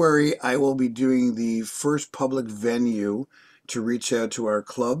January, I will be doing the first public venue to reach out to our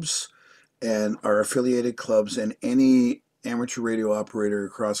clubs and our affiliated clubs and any amateur radio operator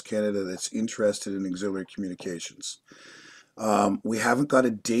across Canada that's interested in auxiliary communications. We haven't got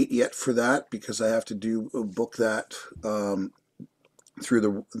a date yet for that because I have to book that through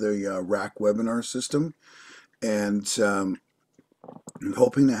the RAC webinar system, and I'm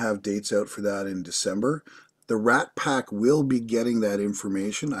hoping to have dates out for that in December. The Rat Pack will be getting that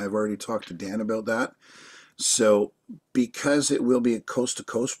information. I've already talked to Dan about that. So because it will be a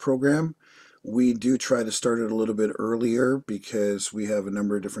coast-to-coast program, we do try to start it a little bit earlier because we have a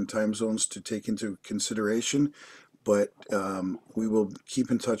number of different time zones to take into consideration. But we will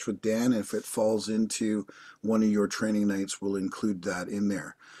keep in touch with Dan. If it falls into one of your training nights, we'll include that in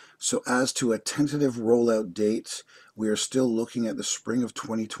there. So as to a tentative rollout date, we are still looking at the spring of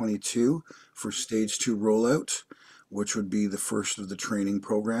 2022 for stage 2 rollout, which would be the first of the training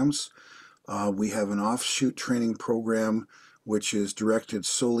programs. We have an offshoot training program which is directed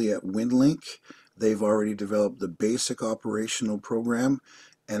solely at WindLink. They've already developed the basic operational program,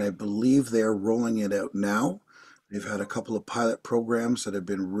 and I believe they're rolling it out now. They've had a couple of pilot programs that have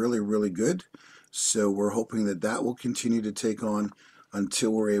been really, really good. So we're hoping that that will continue to take on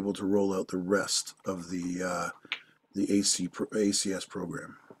until we're able to roll out the rest of the ACS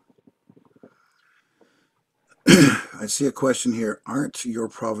program. I see a question here. Aren't your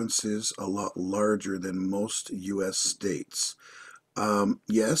provinces a lot larger than most U.S. states?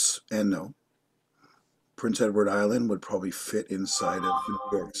 Yes and no. Prince Edward Island would probably fit inside of New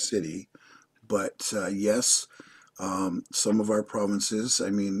York City, but yes, some of our provinces,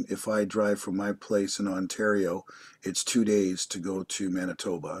 I mean, if I drive from my place in Ontario, it's 2 days to go to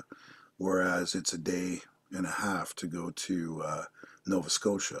Manitoba, whereas it's a day and a half to go to Nova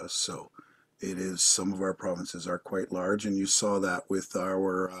Scotia. So it is, some of our provinces are quite large, and you saw that with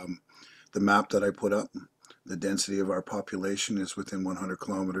our the map that I put up. The density of our population is within 100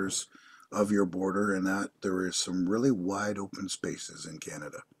 kilometers of your border, and that there is some really wide open spaces in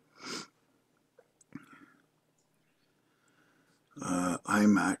Canada.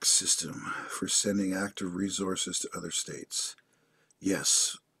 IMAX system for sending active resources to other states.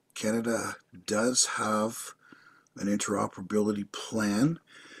 Yes, Canada does have an interoperability plan.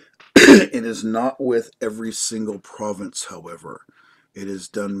 It is not with every single province, however. It is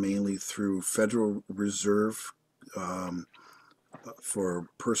done mainly through Federal Reserve for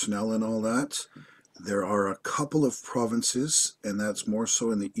personnel and all that. There are a couple of provinces, and that's more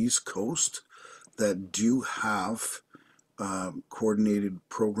so in the East Coast, that do have coordinated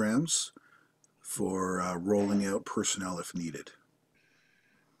programs for rolling out personnel if needed.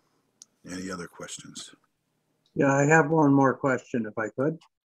 Any other questions? yeah, I have one more question if I could.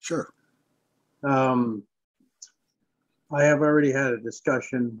 Sure. I have already had a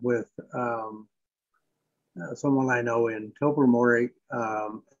discussion with someone I know in Tobermory,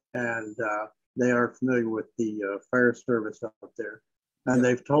 and they are familiar with the fire service out there. And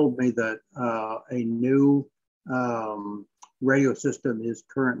they've told me that a new radio system is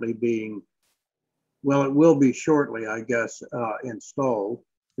currently being, well, it will be shortly, I guess, installed.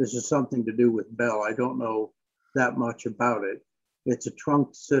 This is something to do with Bell. I don't know that much about it. It's a trunk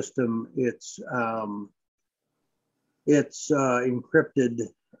system. It's encrypted,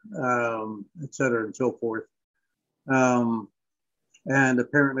 et cetera, and so forth. And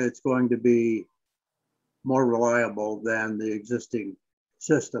apparently it's going to be more reliable than the existing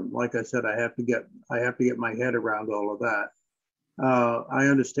system. Like I said, I have to get my head around all of that. I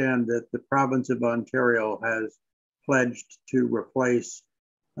understand that the province of Ontario has pledged to replace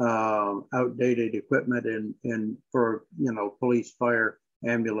outdated equipment in for police, fire,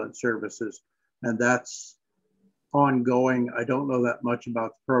 ambulance services, and that's ongoing. I don't know that much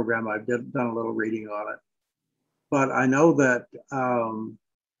about the program. I've done a little reading on it, but I know that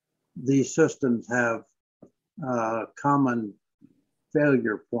these systems have common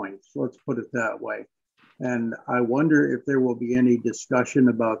failure points. Let's put it that way. And I wonder if there will be any discussion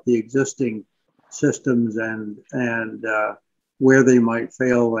about the existing systems and where they might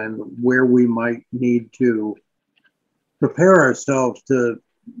fail and where we might need to prepare ourselves to,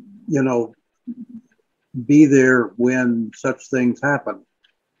 be there when such things happen.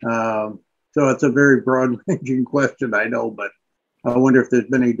 So it's a very broad-ranging question, I know, but I wonder if there's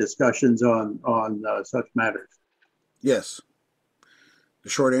been any discussions on such matters. Yes. The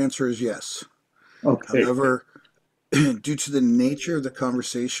short answer is yes. Okay. However, due to the nature of the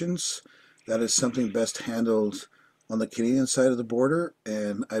conversations, that is something best handled on the Canadian side of the border,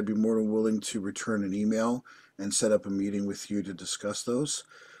 and I'd be more than willing to return an email and set up a meeting with you to discuss those.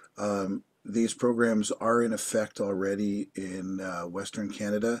 These programs are in effect already in Western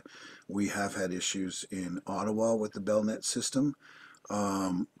Canada. We have had issues in Ottawa with the Bellnet system,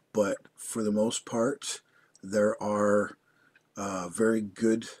 but for the most part, there are very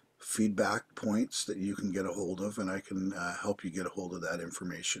good feedback points that you can get a hold of, and I can help you get a hold of that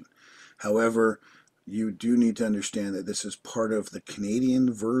information. However, you do need to understand that this is part of the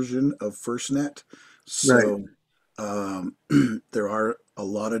Canadian version of FirstNet. So there are a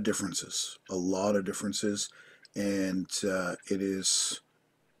lot of differences, and it is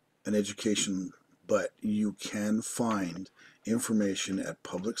an education, but you can find information at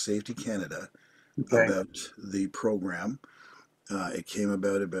Public Safety Canada Okay. about the program. It came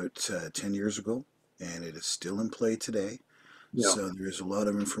about 10 years ago, and it is still in play today. Yeah. So there is a lot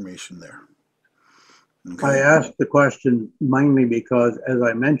of information there. I Okay. asked the question mainly because, as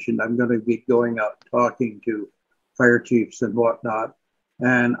I mentioned, I'm going to be going out talking to fire chiefs and whatnot.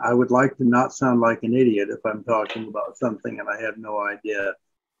 And I would like to not sound like an idiot if I'm talking about something and I have no idea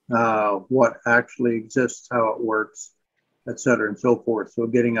what actually exists, how it works, et cetera, and so forth. So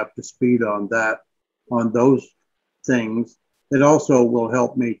getting up to speed on that, on those things, it also will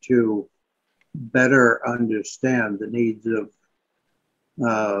help me to better understand the needs of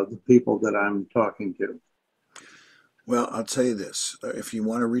the people that I'm talking to. Well, I'll tell you this. If you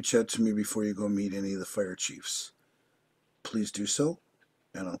want to reach out to me before you go meet any of the fire chiefs, please do so.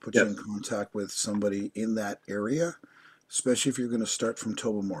 And I'll put you in contact with somebody in that area, especially if you're going to start from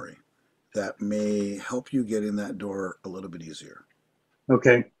Tobermory. That may help you get in that door a little bit easier.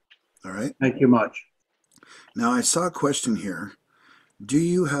 Okay. All right. Thank you much. Now, I saw a question here. Do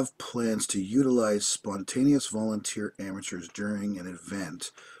you have plans to utilize spontaneous volunteer amateurs during an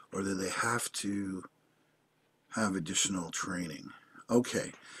event, or do they have to have additional training?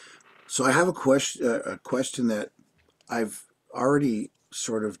 Okay. So I have a question that I've already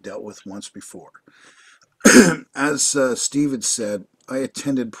sort of dealt with once before. As Steve had said, I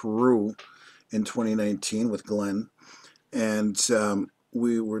attended Peru in 2019 with Glenn, and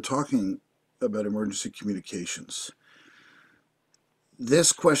we were talking about emergency communications.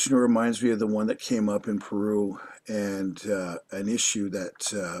 This question reminds me of the one that came up in Peru and an issue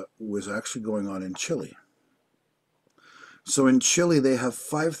that was actually going on in Chile. So in Chile, they have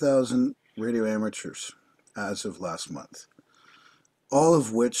 5,000 radio amateurs as of last month, all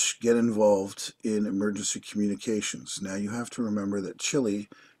of which get involved in emergency communications. Now, you have to remember that Chile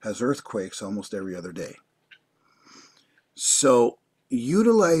has earthquakes almost every other day. So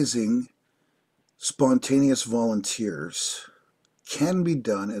utilizing spontaneous volunteers can be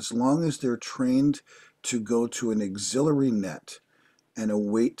done as long as they're trained to go to an auxiliary net and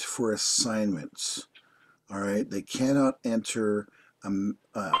await for assignments. All right, they cannot enter an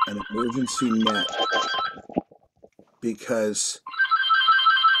emergency net because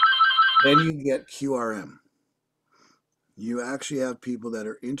then you get QRM. You actually have people that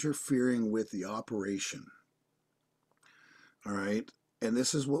are interfering with the operation. All right, and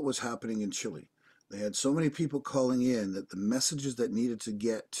this is what was happening in Chile. They had so many people calling in that the messages that needed to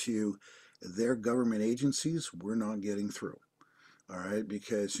get to their government agencies were not getting through. All right,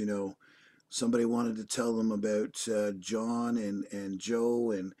 because somebody wanted to tell them about John and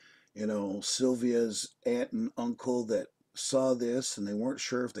Joe and Sylvia's aunt and uncle that saw this, and they weren't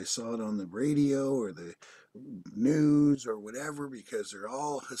sure if they saw it on the radio or the news or whatever, because they're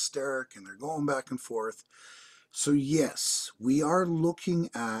all hysteric and they're going back and forth. So yes, we are looking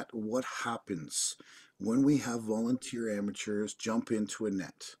at what happens when we have volunteer amateurs jump into a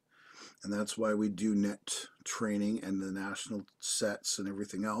net. And that's why we do net training and the national sets and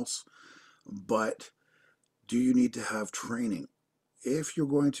everything else. But do you need to have training? If you're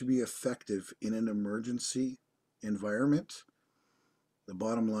going to be effective in an emergency environment, the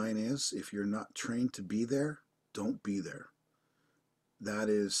bottom line is if you're not trained to be there, don't be there. That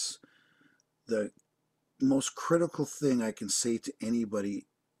is the most critical thing I can say to anybody,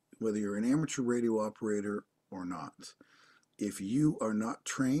 whether you're an amateur radio operator or not. If you are not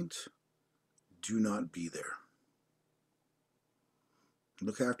trained, do not be there.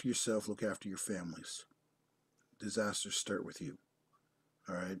 Look after yourself, look after your families. Disasters start with you.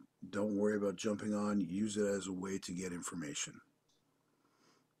 All right? Don't worry about jumping on. Use it as a way to get information.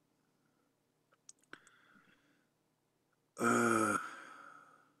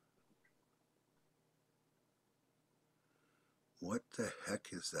 What The heck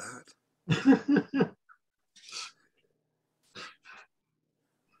is that?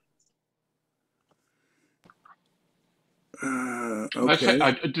 Okay.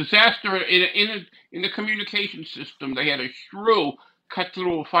 A disaster in the communication system. They had a shrew cut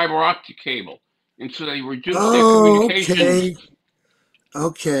through a fiber optic cable, and so they reduced their Oh, communications, okay.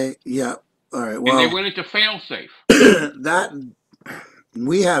 Okay. Yeah. All right. and they Well, went into failsafe. that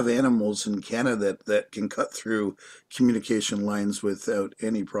we have animals in Canada that can cut through communication lines without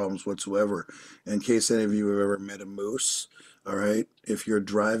any problems whatsoever. In case any of you have ever met a moose, all right, if you're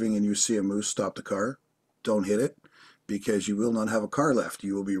driving and you see a moose, stop the car, don't hit it, because you will not have a car left.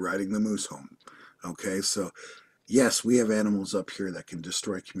 You will be riding the moose home. Okay, so yes, we have animals up here that can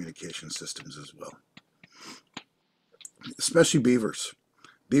destroy communication systems as well, especially beavers.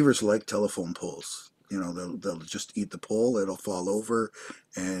 Beavers like telephone poles. You know, they'll just eat the pole, it'll fall over,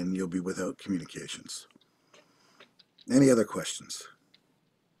 and you'll be without communications. Any other questions?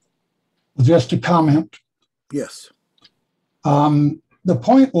 Just a comment. Yes. The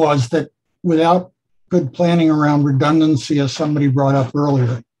point was that without good planning around redundancy, as somebody brought up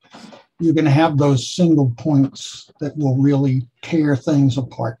earlier, you're going to have those single points that will really tear things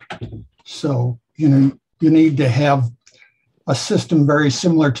apart. So, you know, you need to have a system very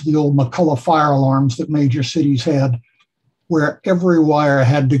similar to the old McCullough fire alarms that major cities had, where every wire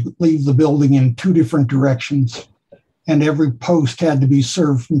had to leave the building in two different directions, and every post had to be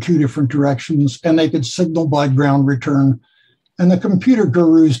served from two different directions, and they could signal by ground return. And the computer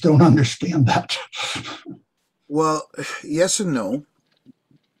gurus don't understand that. Well, yes and no.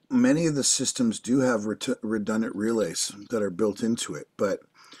 Many of the systems do have redundant relays that are built into it, but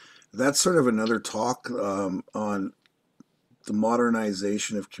that's sort of another talk on the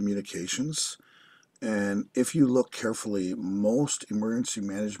modernization of communications. And if you look carefully, most emergency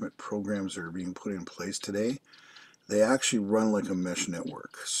management programs that are being put in place today, they actually run like a mesh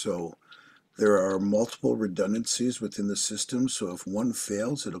network. So there are multiple redundancies within the system. So if one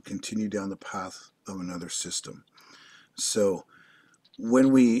fails, it'll continue down the path of another system. So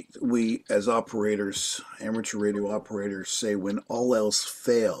when we as operators, amateur radio operators, say when all else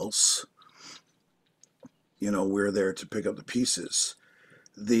fails, you know, we're there to pick up the pieces.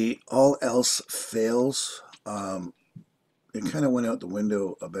 The all else fails, it kind of went out the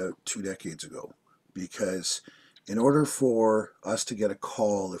window about 2 decades ago, because in order for us to get a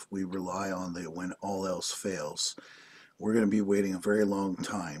call, if we rely on the when all else fails, we're going to be waiting a very long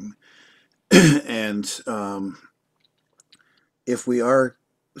time. And if we are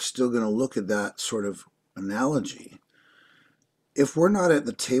still going to look at that sort of analogy, if we're not at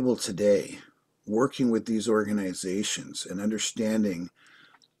the table today working with these organizations and understanding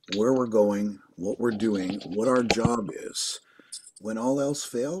where we're going, what we're doing, what our job is, when all else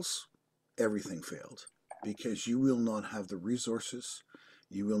fails, everything failed, because you will not have the resources,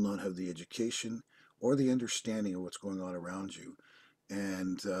 you will not have the education or the understanding of what's going on around you.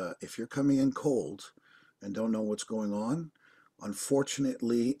 And if you're coming in cold and don't know what's going on,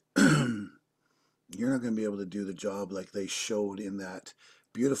 unfortunately, you're not going to be able to do the job like they showed in that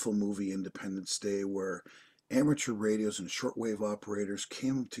beautiful movie Independence Day, where amateur radios and shortwave operators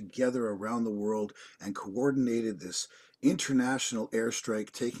came together around the world and coordinated this international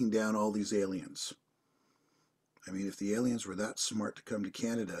airstrike, taking down all these aliens. I mean, if the aliens were that smart to come to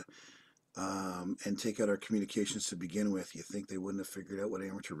Canada and take out our communications to begin with, you think they wouldn't have figured out what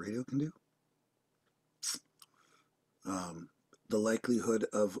amateur radio can do? The likelihood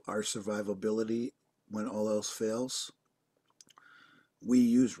of our survivability when all else fails, we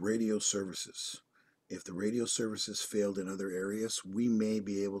use radio services. If the radio services failed in other areas, we may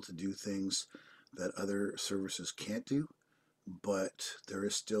be able to do things that other services can't do, but there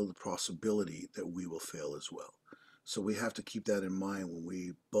is still the possibility that we will fail as well. So we have to keep that in mind when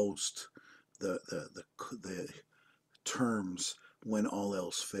we boast the terms when all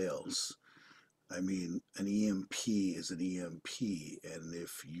else fails. I mean, an EMP is an EMP, and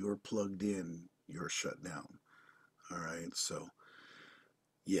if you're plugged in, you're shut down. All right, so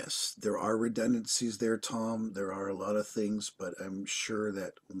yes, there are redundancies there, Tom. There are a lot of things, but I'm sure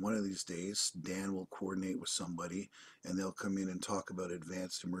that one of these days, Dan will coordinate with somebody, and they'll come in and talk about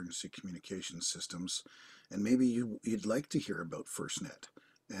advanced emergency communication systems. And maybe you'd like to hear about FirstNet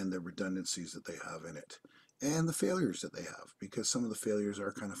and the redundancies that they have in it, and the failures that they have, because some of the failures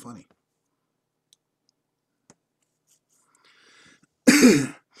are kind of funny.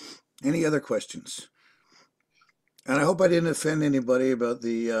 Any other questions? And I hope I didn't offend anybody about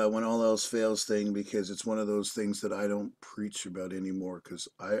the when all else fails thing, because it's one of those things that I don't preach about anymore, because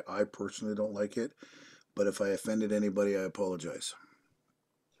I personally don't like it. But if I offended anybody, I apologize.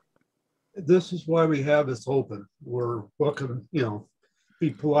 This is why we have this open. We're welcome, be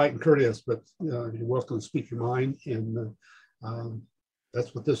polite and courteous, but you're welcome to speak your mind, and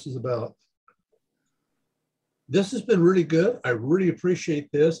that's what this is about. This has been really good. I really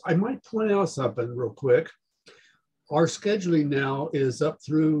appreciate this. I might point out something real quick. Our scheduling now is up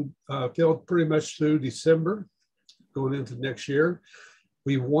through, pretty much through December, going into next year.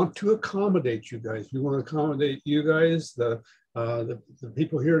 We want to accommodate you guys. We want to accommodate you guys. The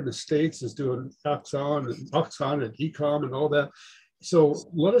people here in the States is doing Oxon and Ecom and all that. So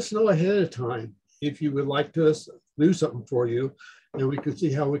let us know ahead of time if you would like to do something for you, and we can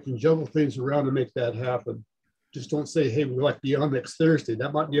see how we can juggle things around to make that happen. Just don't say, hey, we'd like to be on next Thursday.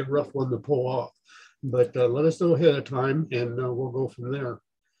 That might be a rough one to pull off. But let us know ahead of time, and we'll go from there.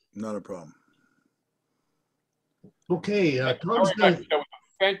 Not a problem. Okay, Tom's got... That was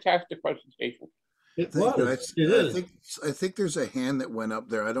a fantastic presentation. It was. It is. I think there's a hand that went up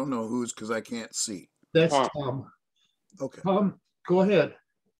there. I don't know whose because I can't see. That's Tom. Okay. Tom, go ahead.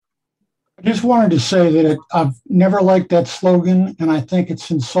 I just wanted to say that I've never liked that slogan, and I think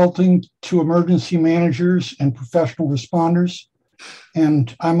it's insulting to emergency managers and professional responders,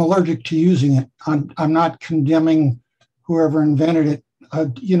 and I'm allergic to using it. I'm not condemning whoever invented it.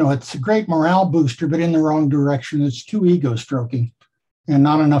 It's a great morale booster, but in the wrong direction. It's too ego stroking and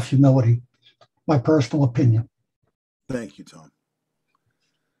not enough humility. My personal opinion. Thank you, Tom.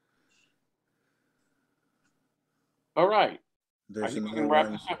 All right. There's I think we another can wrap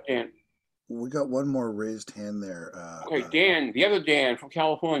one. this up, Dan. We got one more raised hand there. Okay, Dan, the other Dan from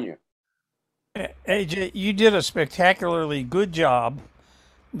California. AJ, you did a spectacularly good job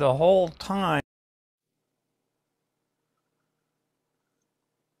the whole time.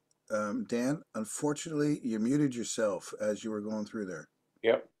 Dan, unfortunately, you muted yourself as you were going through there.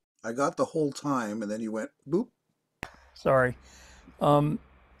 Yep. I got the whole time, and then you went boop. Sorry. The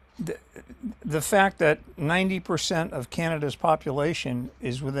fact that 90% of Canada's population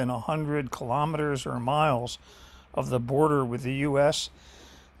is within 100 kilometers or miles of the border with the U.S.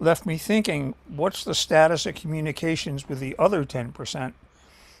 left me thinking, what's the status of communications with the other 10%?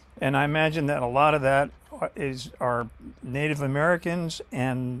 And I imagine that a lot of that are Native Americans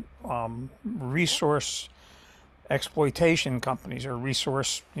and resource exploitation companies or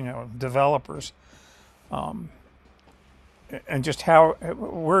resource, developers. And just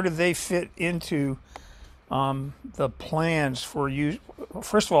where do they fit into the plans for you?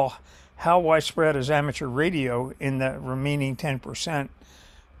 First of all, how widespread is amateur radio in that remaining 10%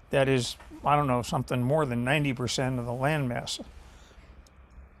 that is, I don't know, something more than 90% of the landmass?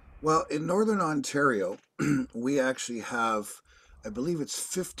 Well, in Northern Ontario, we actually have, I believe it's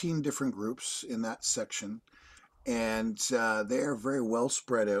 15 different groups in that section, and they are very well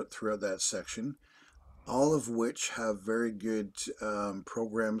spread out throughout that section, all of which have very good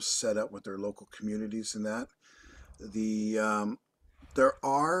programs set up with their local communities in that. There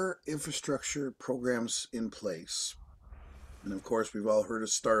are infrastructure programs in place, and of course we've all heard of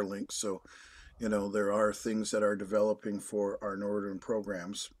Starlink, so there are things that are developing for our northern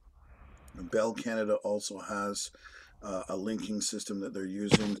programs. Bell Canada also has a linking system that they're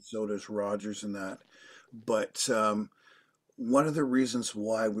using, so does Rogers and that. But one of the reasons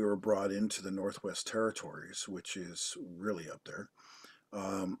why we were brought into the Northwest Territories, which is really up there,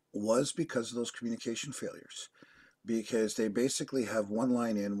 was because of those communication failures. Because they basically have one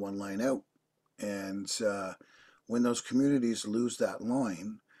line in, one line out. And when those communities lose that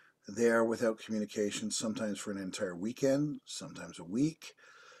line, they are without communication, sometimes for an entire weekend, sometimes a week.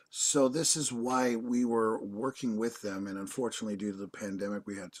 So this is why we were working with them, and unfortunately, due to the pandemic,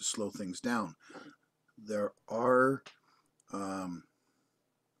 we had to slow things down. There are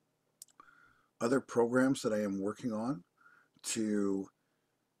other programs that I am working on to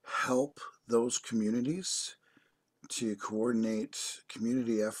help those communities to coordinate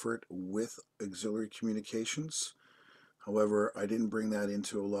community effort with auxiliary communications. However, I didn't bring that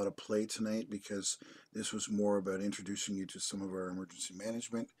into a lot of play tonight because this was more about introducing you to some of our emergency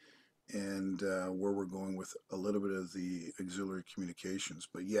management and where we're going with a little bit of the auxiliary communications.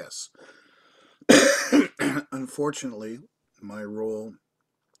 But yes, unfortunately, my role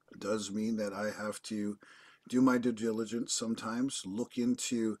does mean that I have to do my due diligence sometimes, look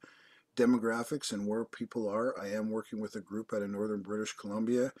into demographics and where people are. I am working with a group out of northern British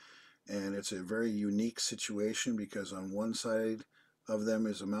Columbia, and it's a very unique situation because on one side of them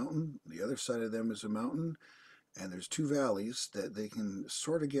is a mountain, the other side of them is a mountain, and there's two valleys that they can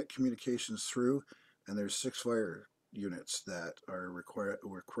sort of get communications through, and there's 6 fire units that are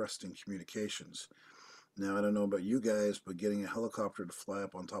requesting communications. Now, I don't know about you guys, but getting a helicopter to fly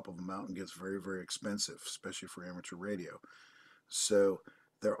up on top of a mountain gets very, very expensive, especially for amateur radio. So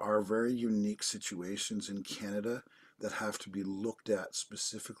there are very unique situations in Canada that have to be looked at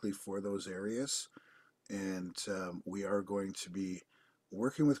specifically for those areas. And we are going to be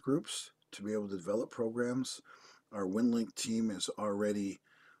working with groups to be able to develop programs. Our WinLink team is already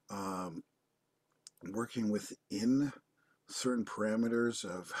working within certain parameters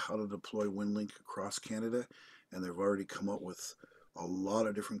of how to deploy WinLink across Canada, and they've already come up with a lot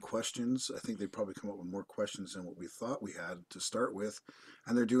of different questions. I think they probably come up with more questions than what we thought we had to start with,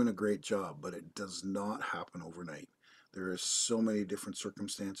 and they're doing a great job, but it does not happen overnight. There are so many different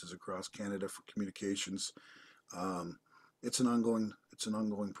circumstances across Canada for communications. It's an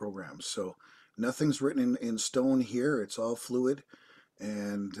ongoing program. So nothing's written in stone here. It's all fluid,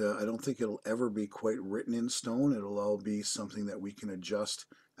 and I don't think it'll ever be quite written in stone. It'll all be something that we can adjust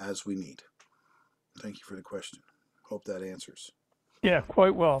as we need. Thank you for the question. Hope that answers. Yeah,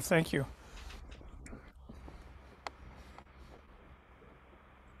 quite well. Thank you.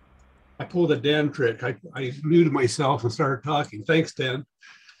 I pulled a Dan trick. I muted myself and started talking. Thanks, Dan.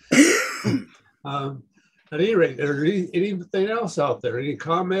 At any rate, is there anything else out there? Any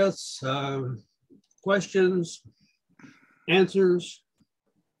comments, questions, answers?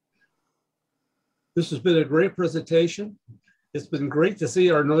 This has been a great presentation. It's been great to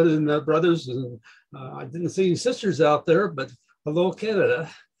see our northern brothers, and I didn't see any sisters out there, but hello, Canada,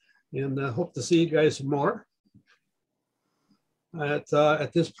 and hope to see you guys some more.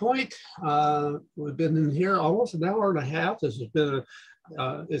 At this point, we've been in here almost an hour and a half. This has been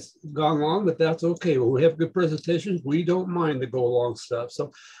it's gone long, but that's okay. When we have good presentations, we don't mind the go along stuff.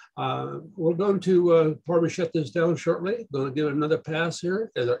 So we're going to probably shut this down shortly. Going to give it another pass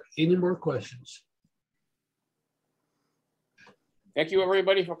here. Are there any more questions? Thank you,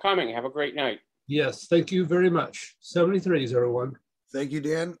 everybody, for coming. Have a great night. Yes, thank you very much. 73s, everyone. Thank you,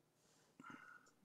 Dan.